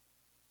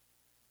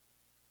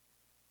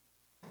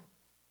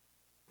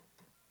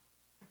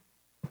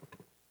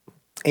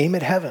 Aim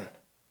at heaven.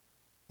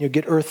 You'll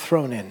get earth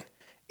thrown in.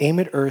 Aim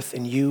at earth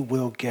and you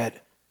will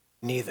get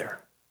neither.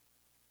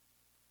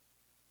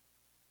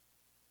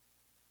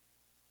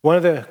 One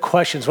of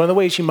the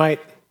ways you might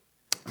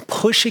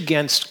push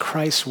against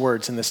Christ's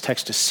words in this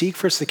text to seek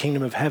first the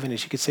kingdom of heaven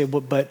is you could say,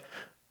 well, but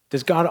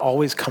does God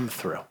always come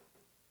through?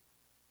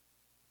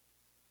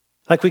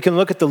 Like we can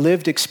look at the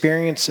lived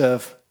experience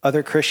of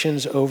other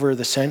Christians over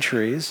the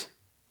centuries.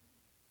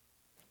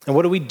 And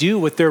what do we do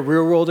with their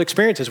real world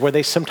experiences where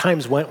they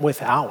sometimes went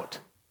without,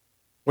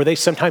 where they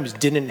sometimes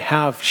didn't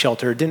have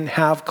shelter, didn't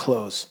have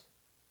clothes,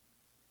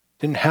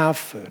 didn't have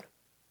food?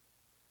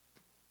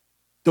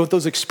 Don't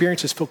those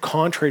experiences feel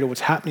contrary to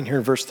what's happening here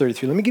in verse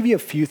 33? Let me give you a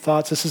few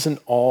thoughts. This isn't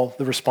all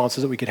the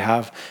responses that we could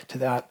have to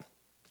that.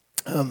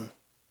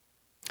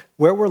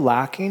 Where we're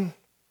lacking,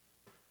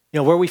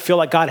 where we feel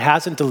like God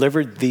hasn't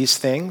delivered these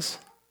things.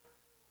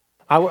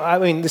 I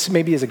mean, this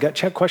maybe is a gut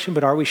check question,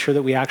 but are we sure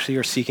that we actually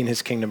are seeking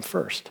his kingdom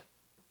first?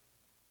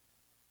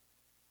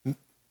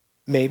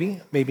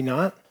 Maybe, maybe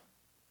not.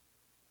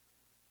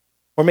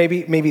 Or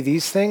maybe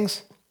these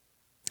things,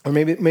 or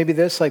maybe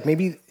this, like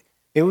maybe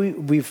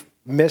we've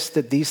missed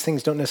that these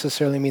things don't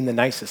necessarily mean the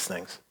nicest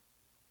things.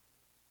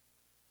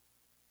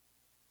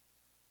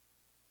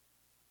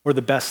 Or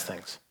the best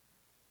things.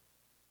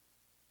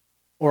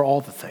 Or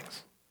all the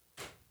things.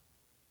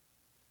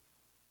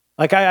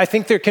 Like I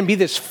think there can be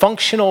this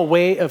functional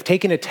way of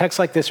taking a text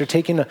like this or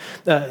taking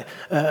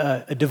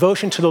a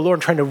devotion to the Lord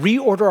and trying to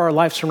reorder our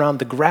lives around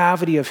the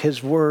gravity of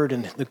his word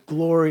and the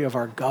glory of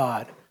our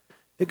God.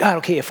 That God,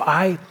 okay, if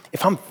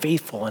I'm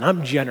faithful and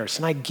I'm generous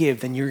and I give,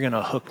 then you're going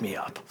to hook me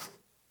up.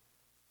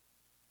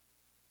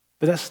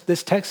 But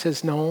this text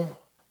says no,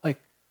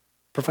 like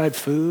provide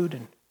food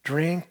and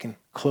drink and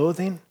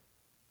clothing.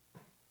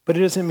 But it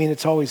doesn't mean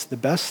it's always the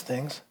best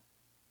things.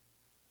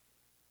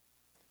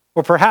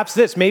 Or perhaps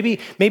this,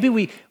 maybe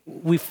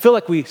we feel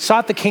like we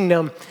sought the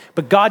kingdom,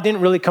 but God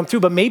didn't really come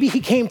through. But maybe he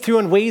came through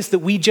in ways that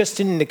we just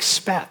didn't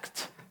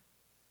expect.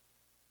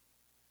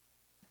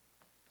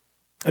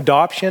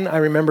 Adoption, I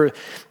remember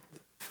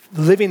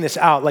living this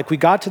out. Like we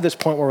got to this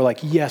point where we're like,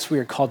 yes, we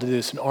are called to do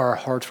this, and our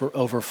hearts were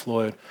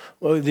overflowed.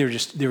 Well, they were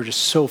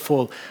just so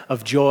full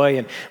of joy.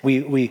 And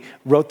we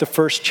wrote the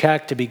first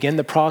check to begin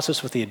the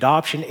process with the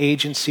adoption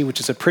agency, which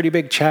is a pretty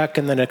big check.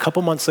 And then a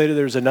couple months later,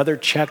 there was another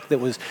check that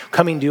was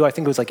coming due. I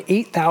think it was like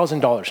 $8,000.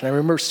 And I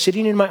remember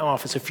sitting in my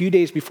office a few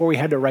days before we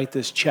had to write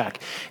this check.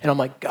 And I'm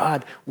like,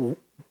 God,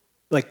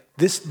 like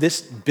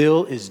this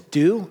bill is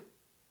due,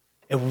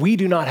 and we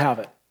do not have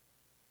it.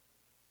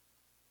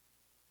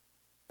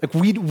 I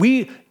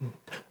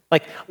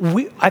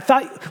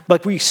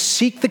thought we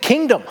seek the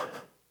kingdom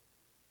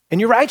and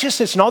your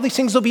righteousness and all these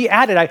things will be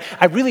added.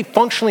 I really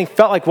functionally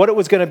felt like what it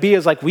was going to be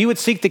is like we would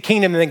seek the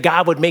kingdom and then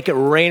God would make it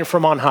rain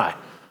from on high.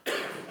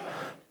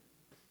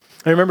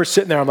 I remember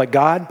sitting there, I'm like,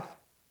 God,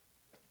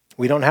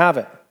 we don't have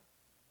it.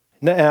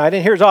 And I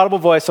didn't hear his audible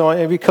voice, so I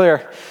want to be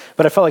clear,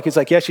 but I felt like he's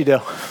like, yes, you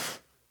do.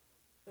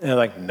 And I'm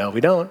like, no, we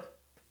don't.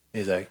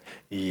 He's like,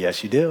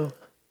 yes, you do.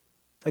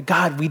 Like,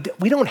 God,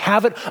 we don't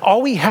have it.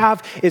 All we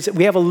have is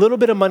we have a little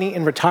bit of money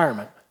in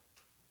retirement.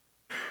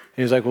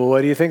 He was like, well,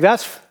 what do you think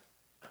that's?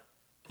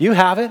 You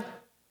have it.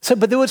 So,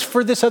 but it was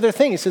for this other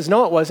thing. He says,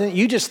 no, it wasn't.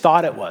 You just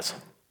thought it was.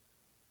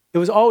 It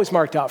was always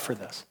marked out for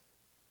this.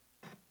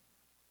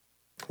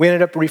 We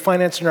ended up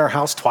refinancing our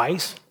house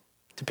twice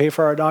to pay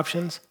for our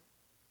adoptions.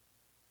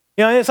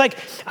 It's like,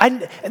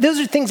 those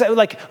are things that were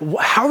like,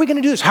 how are we going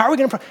to do this? How are we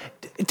going to?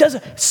 It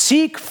doesn't.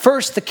 Seek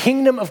first the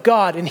kingdom of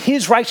God and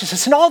his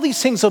righteousness, and all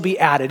these things will be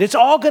added. It's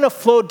all going to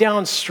flow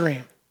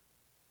downstream.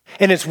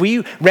 And as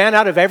we ran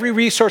out of every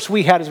resource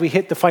we had, as we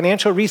hit the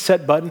financial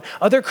reset button,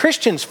 other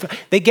Christians,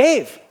 they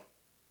gave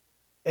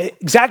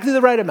exactly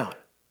the right amount.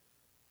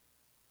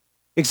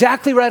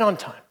 Exactly right on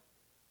time.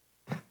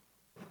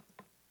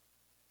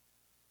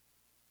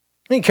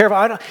 Be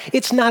careful.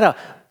 It's not a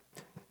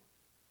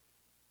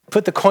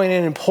put the coin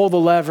in and pull the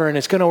lever and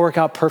it's going to work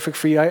out perfect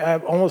for you.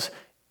 I'm almost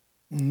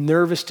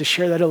nervous to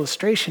share that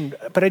illustration,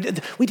 but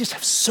we just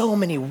have so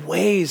many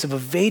ways of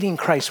evading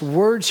Christ's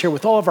words here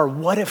with all of our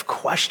what if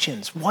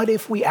questions. What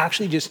if we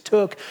actually just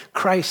took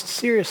Christ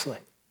seriously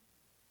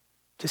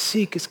to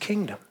seek his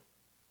kingdom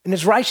and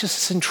his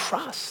righteousness and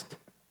trust?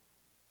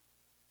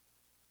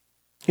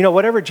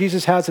 Whatever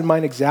Jesus has in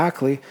mind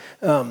exactly.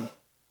 Well,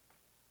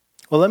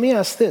 let me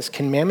ask this.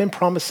 Can Mammon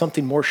promise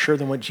something more sure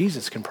than what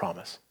Jesus can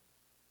promise?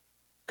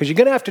 Because you're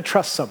going to have to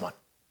trust someone.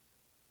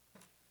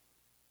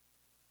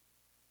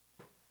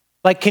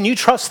 Like, can you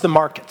trust the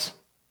markets?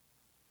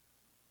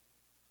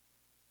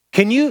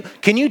 Can you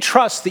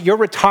trust that your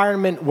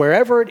retirement,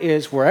 wherever it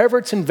is, wherever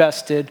it's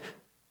invested,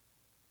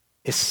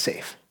 is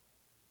safe?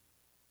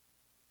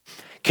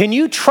 Can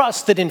you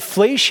trust that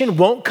inflation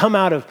won't come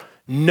out of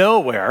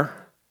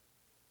nowhere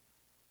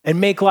and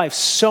make life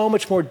so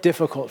much more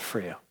difficult for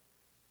you?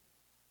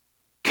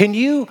 Can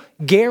you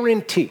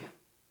guarantee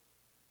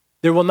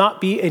there will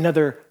not be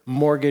another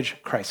mortgage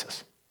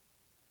crisis?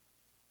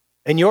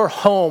 And your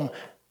home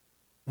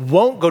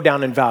won't go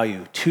down in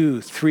value to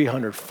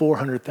 $300,000,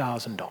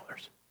 $400,000.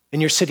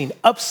 And you're sitting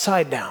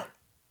upside down.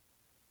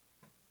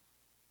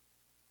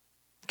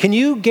 Can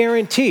you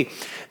guarantee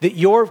that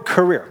your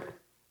career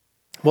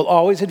will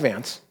always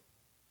advance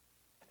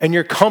and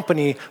your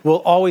company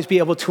will always be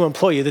able to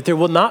employ you, that there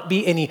will not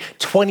be any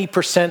 20%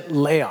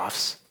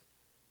 layoffs?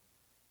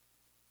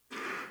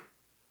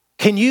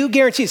 Can you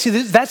guarantee? See,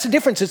 that's the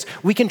difference. Is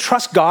we can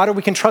trust God or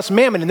we can trust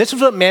Mammon. And this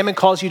is what Mammon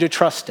calls you to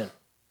trust in.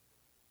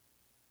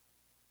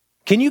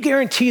 Can you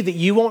guarantee that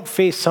you won't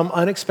face some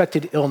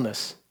unexpected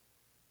illness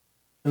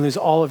and lose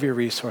all of your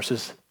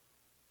resources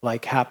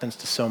like happens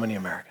to so many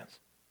Americans?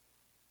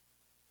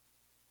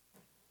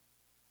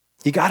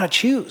 You got to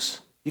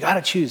choose. You got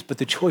to choose, but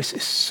the choice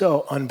is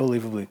so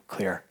unbelievably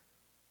clear.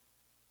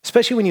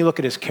 Especially when you look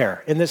at his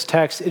care. In this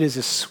text, it is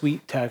a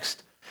sweet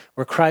text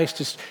where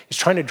Christ is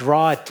trying to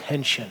draw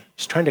attention.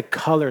 He's trying to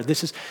color.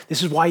 This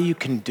is why you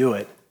can do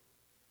it.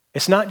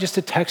 It's not just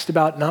a text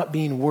about not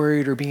being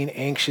worried or being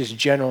anxious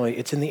generally.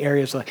 It's in the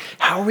areas like,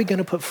 how are we going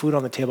to put food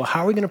on the table?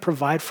 How are we going to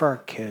provide for our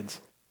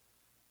kids?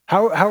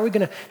 How are we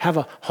going to have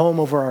a home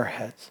over our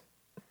heads?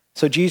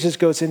 So Jesus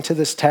goes into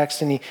this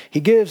text and he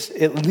gives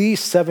at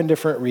least 7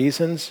 different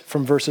reasons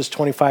from verses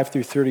 25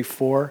 through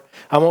 34.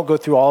 I won't go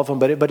through all of them,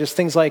 but it's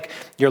things like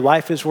your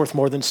life is worth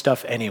more than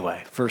stuff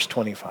anyway, verse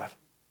 25.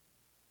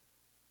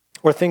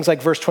 Or things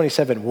like verse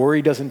 27,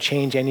 worry doesn't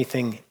change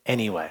anything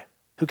anyway.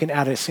 Who can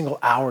add a single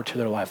hour to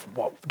their life?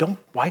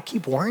 Why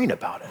keep worrying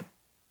about it?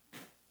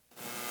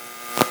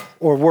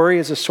 Or worry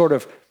is a sort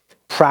of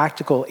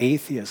practical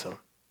atheism.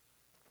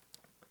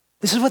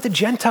 This is what the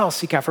Gentiles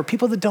seek out for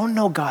people that don't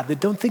know God, that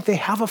don't think they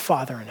have a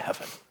Father in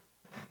heaven.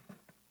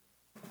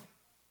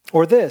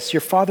 Or this,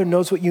 your Father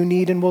knows what you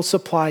need and will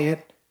supply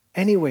it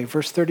anyway,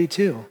 verse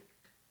 32.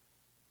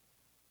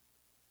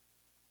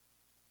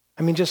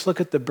 I mean, just look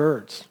at the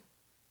birds.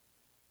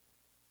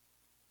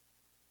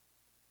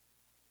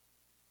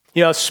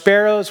 You know,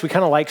 sparrows, we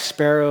kind of like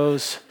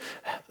sparrows.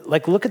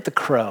 Like, look at the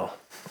crow.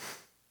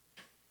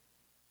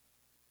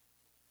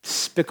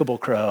 Despicable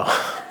crow.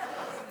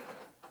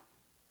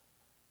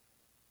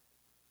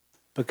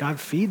 But God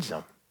feeds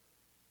them.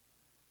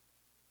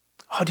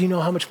 Oh, do you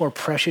know how much more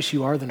precious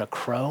you are than a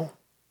crow?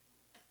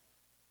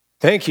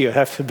 Thank you.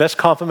 That's the best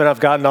compliment I've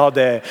gotten all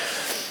day.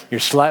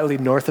 You're slightly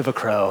north of a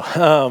crow.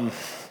 But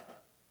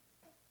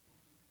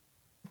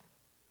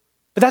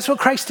that's what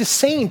Christ is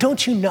saying.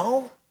 Don't you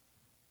know?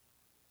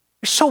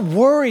 You're so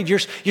worried. You're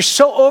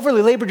so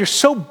overly labored. You're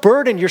so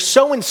burdened. You're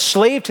so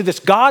enslaved to this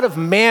God of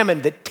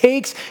mammon that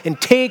takes and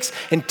takes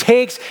and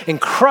takes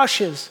and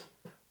crushes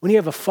when you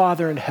have a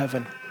Father in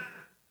heaven.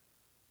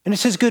 And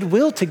it's his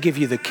goodwill to give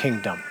you the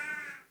kingdom.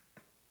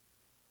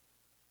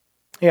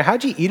 Yeah,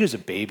 how'd you eat as a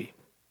baby?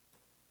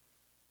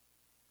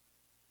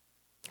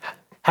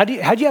 How'd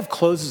you have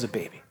clothes as a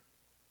baby?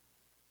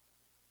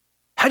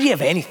 How'd you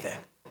have anything?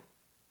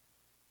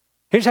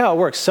 Here's how it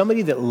works.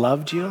 Somebody that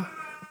loved you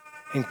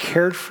and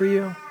cared for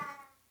you,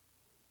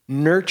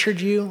 nurtured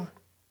you,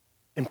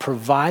 and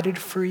provided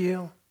for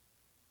you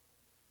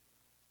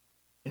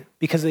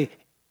because they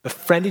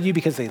befriended you,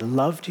 because they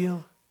loved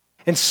you.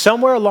 And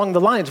somewhere along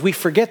the lines, we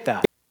forget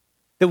that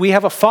we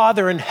have a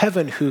Father in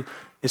heaven who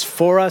is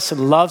for us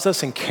and loves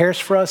us and cares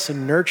for us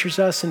and nurtures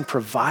us and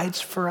provides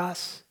for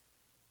us.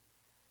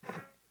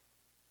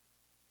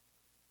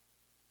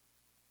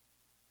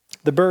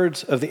 The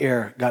birds of the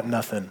air got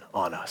nothing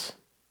on us.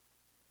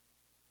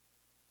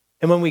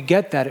 And when we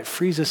get that, it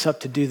frees us up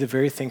to do the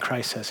very thing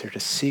Christ says here, to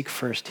seek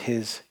first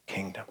his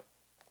kingdom.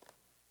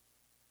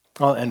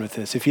 I'll end with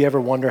this. If you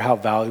ever wonder how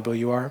valuable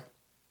you are,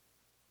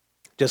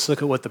 just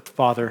look at what the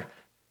Father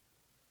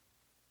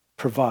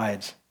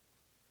provides.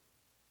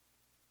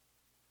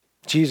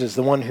 Jesus,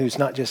 the one who's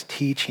not just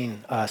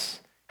teaching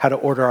us how to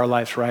order our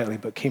lives rightly,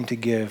 but came to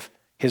give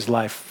his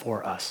life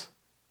for us.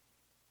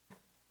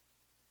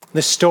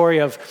 This story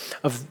of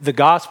the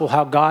gospel,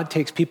 how God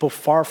takes people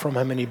far from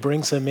him and he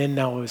brings them in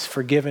now as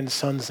forgiven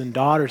sons and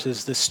daughters,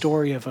 is the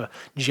story of a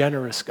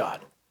generous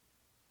God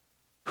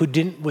who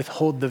didn't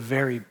withhold the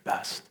very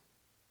best,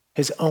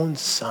 his own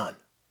son.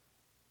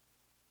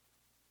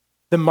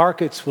 The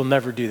markets will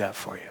never do that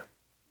for you.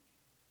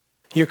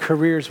 Your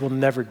careers will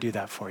never do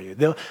that for you.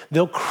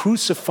 They'll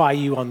crucify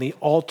you on the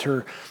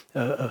altar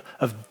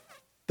of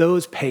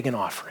those pagan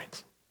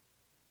offerings.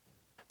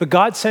 But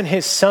God sent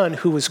his son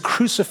who was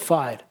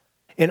crucified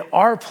in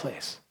our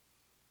place,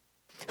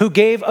 who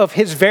gave of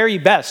his very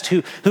best,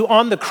 who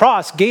on the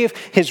cross gave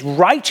his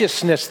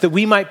righteousness that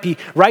we might be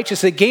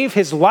righteous, that gave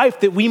his life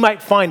that we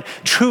might find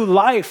true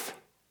life.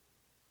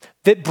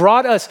 that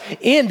brought us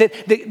in,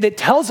 that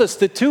tells us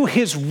that through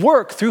his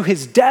work, through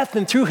his death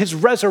and through his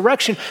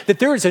resurrection, that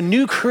there is a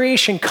new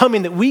creation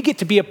coming that we get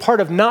to be a part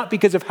of, not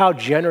because of how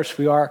generous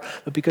we are,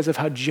 but because of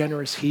how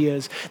generous he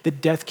is, that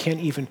death can't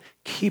even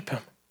keep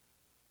him.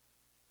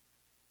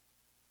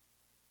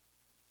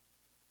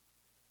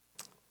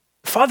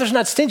 The Father's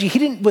not stingy. He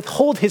didn't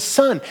withhold his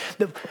son.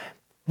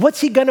 What's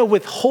he going to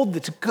withhold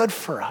that's good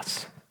for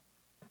us?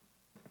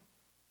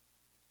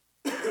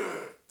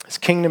 His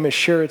kingdom is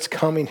sure it's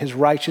coming. His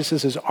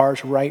righteousness is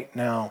ours right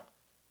now.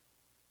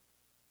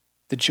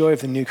 The joy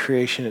of the new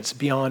creation, it's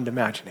beyond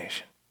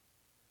imagination.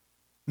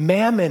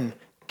 Mammon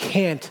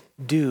can't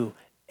do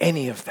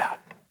any of that.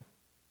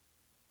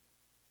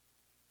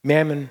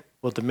 Mammon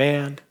will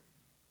demand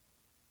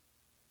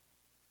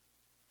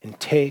and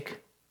take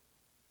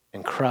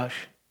and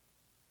crush.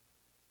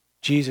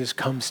 Jesus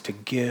comes to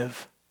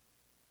give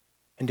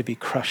and to be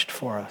crushed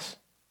for us.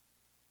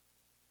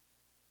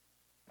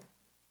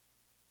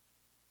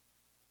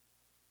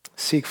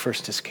 Seek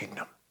first his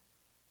kingdom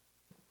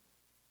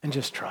and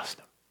just trust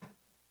him.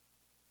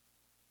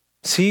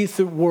 See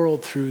the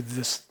world through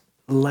this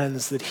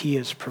lens that he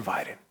has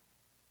provided.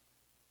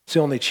 It's the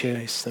only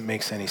choice that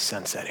makes any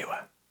sense anyway.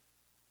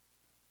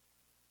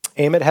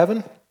 Aim at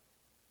heaven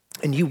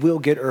and you will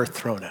get earth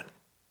thrown in.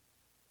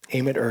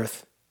 Aim at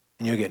earth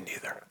and you'll get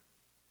neither.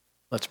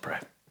 Let's pray.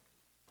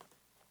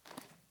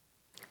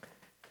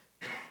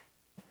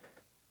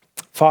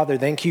 Father,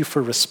 thank you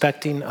for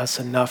respecting us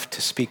enough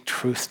to speak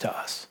truth to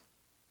us.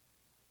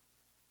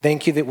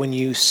 Thank you that when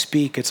you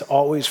speak, it's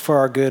always for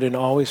our good and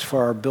always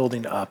for our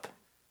building up,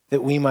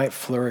 that we might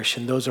flourish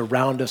and those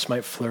around us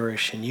might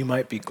flourish and you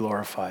might be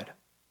glorified.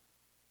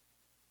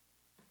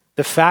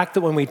 The fact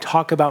that when we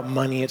talk about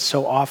money, it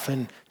so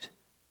often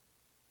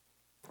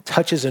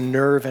touches a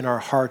nerve in our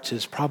hearts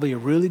is probably a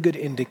really good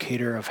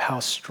indicator of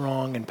how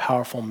strong and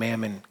powerful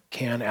mammon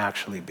can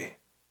actually be.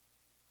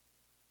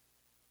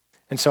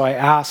 And so I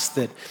ask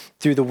that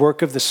through the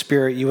work of the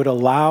Spirit, you would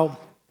allow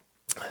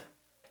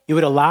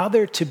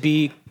there to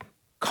be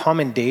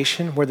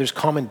commendation. Where there's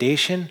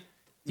commendation,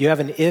 you have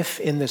an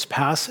if in this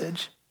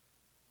passage.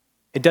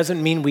 It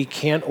doesn't mean we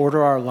can't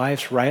order our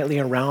lives rightly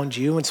around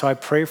you. And so I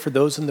pray for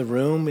those in the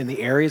room in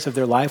the areas of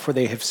their life where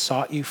they have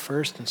sought you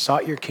first and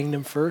sought your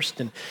kingdom first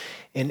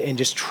and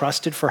just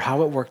trusted for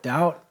how it worked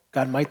out.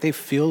 God, might they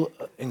feel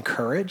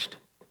encouraged?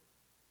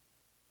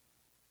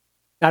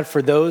 God,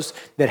 for those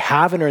that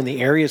haven't or in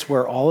the areas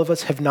where all of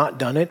us have not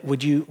done it,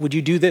 would you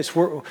do this?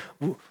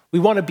 We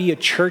want to be a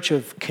church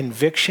of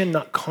conviction,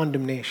 not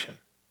condemnation.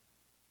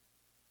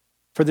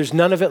 For there's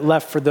none of it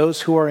left for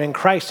those who are in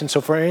Christ. And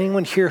so for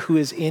anyone here who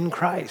is in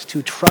Christ,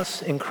 who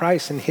trusts in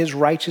Christ and his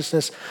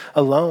righteousness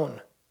alone,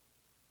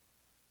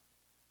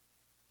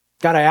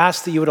 God, I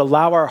ask that you would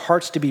allow our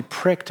hearts to be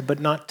pricked, but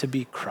not to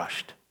be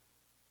crushed.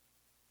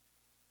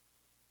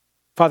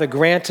 Father,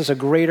 grant us a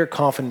greater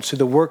confidence through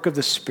the work of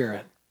the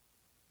Spirit.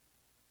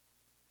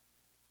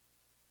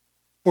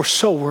 We're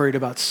so worried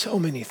about so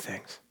many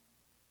things.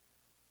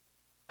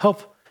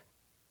 Help,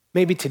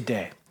 maybe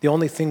today, the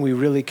only thing we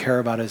really care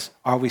about is,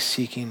 are we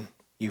seeking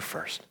you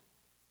first?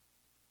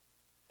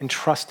 And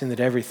trusting that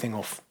everything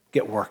will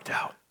get worked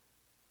out.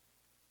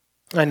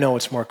 I know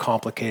it's more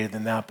complicated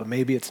than that, but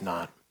maybe it's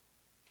not.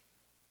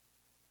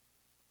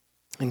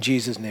 In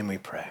Jesus' name we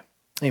pray.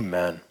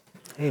 Amen.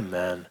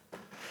 Amen.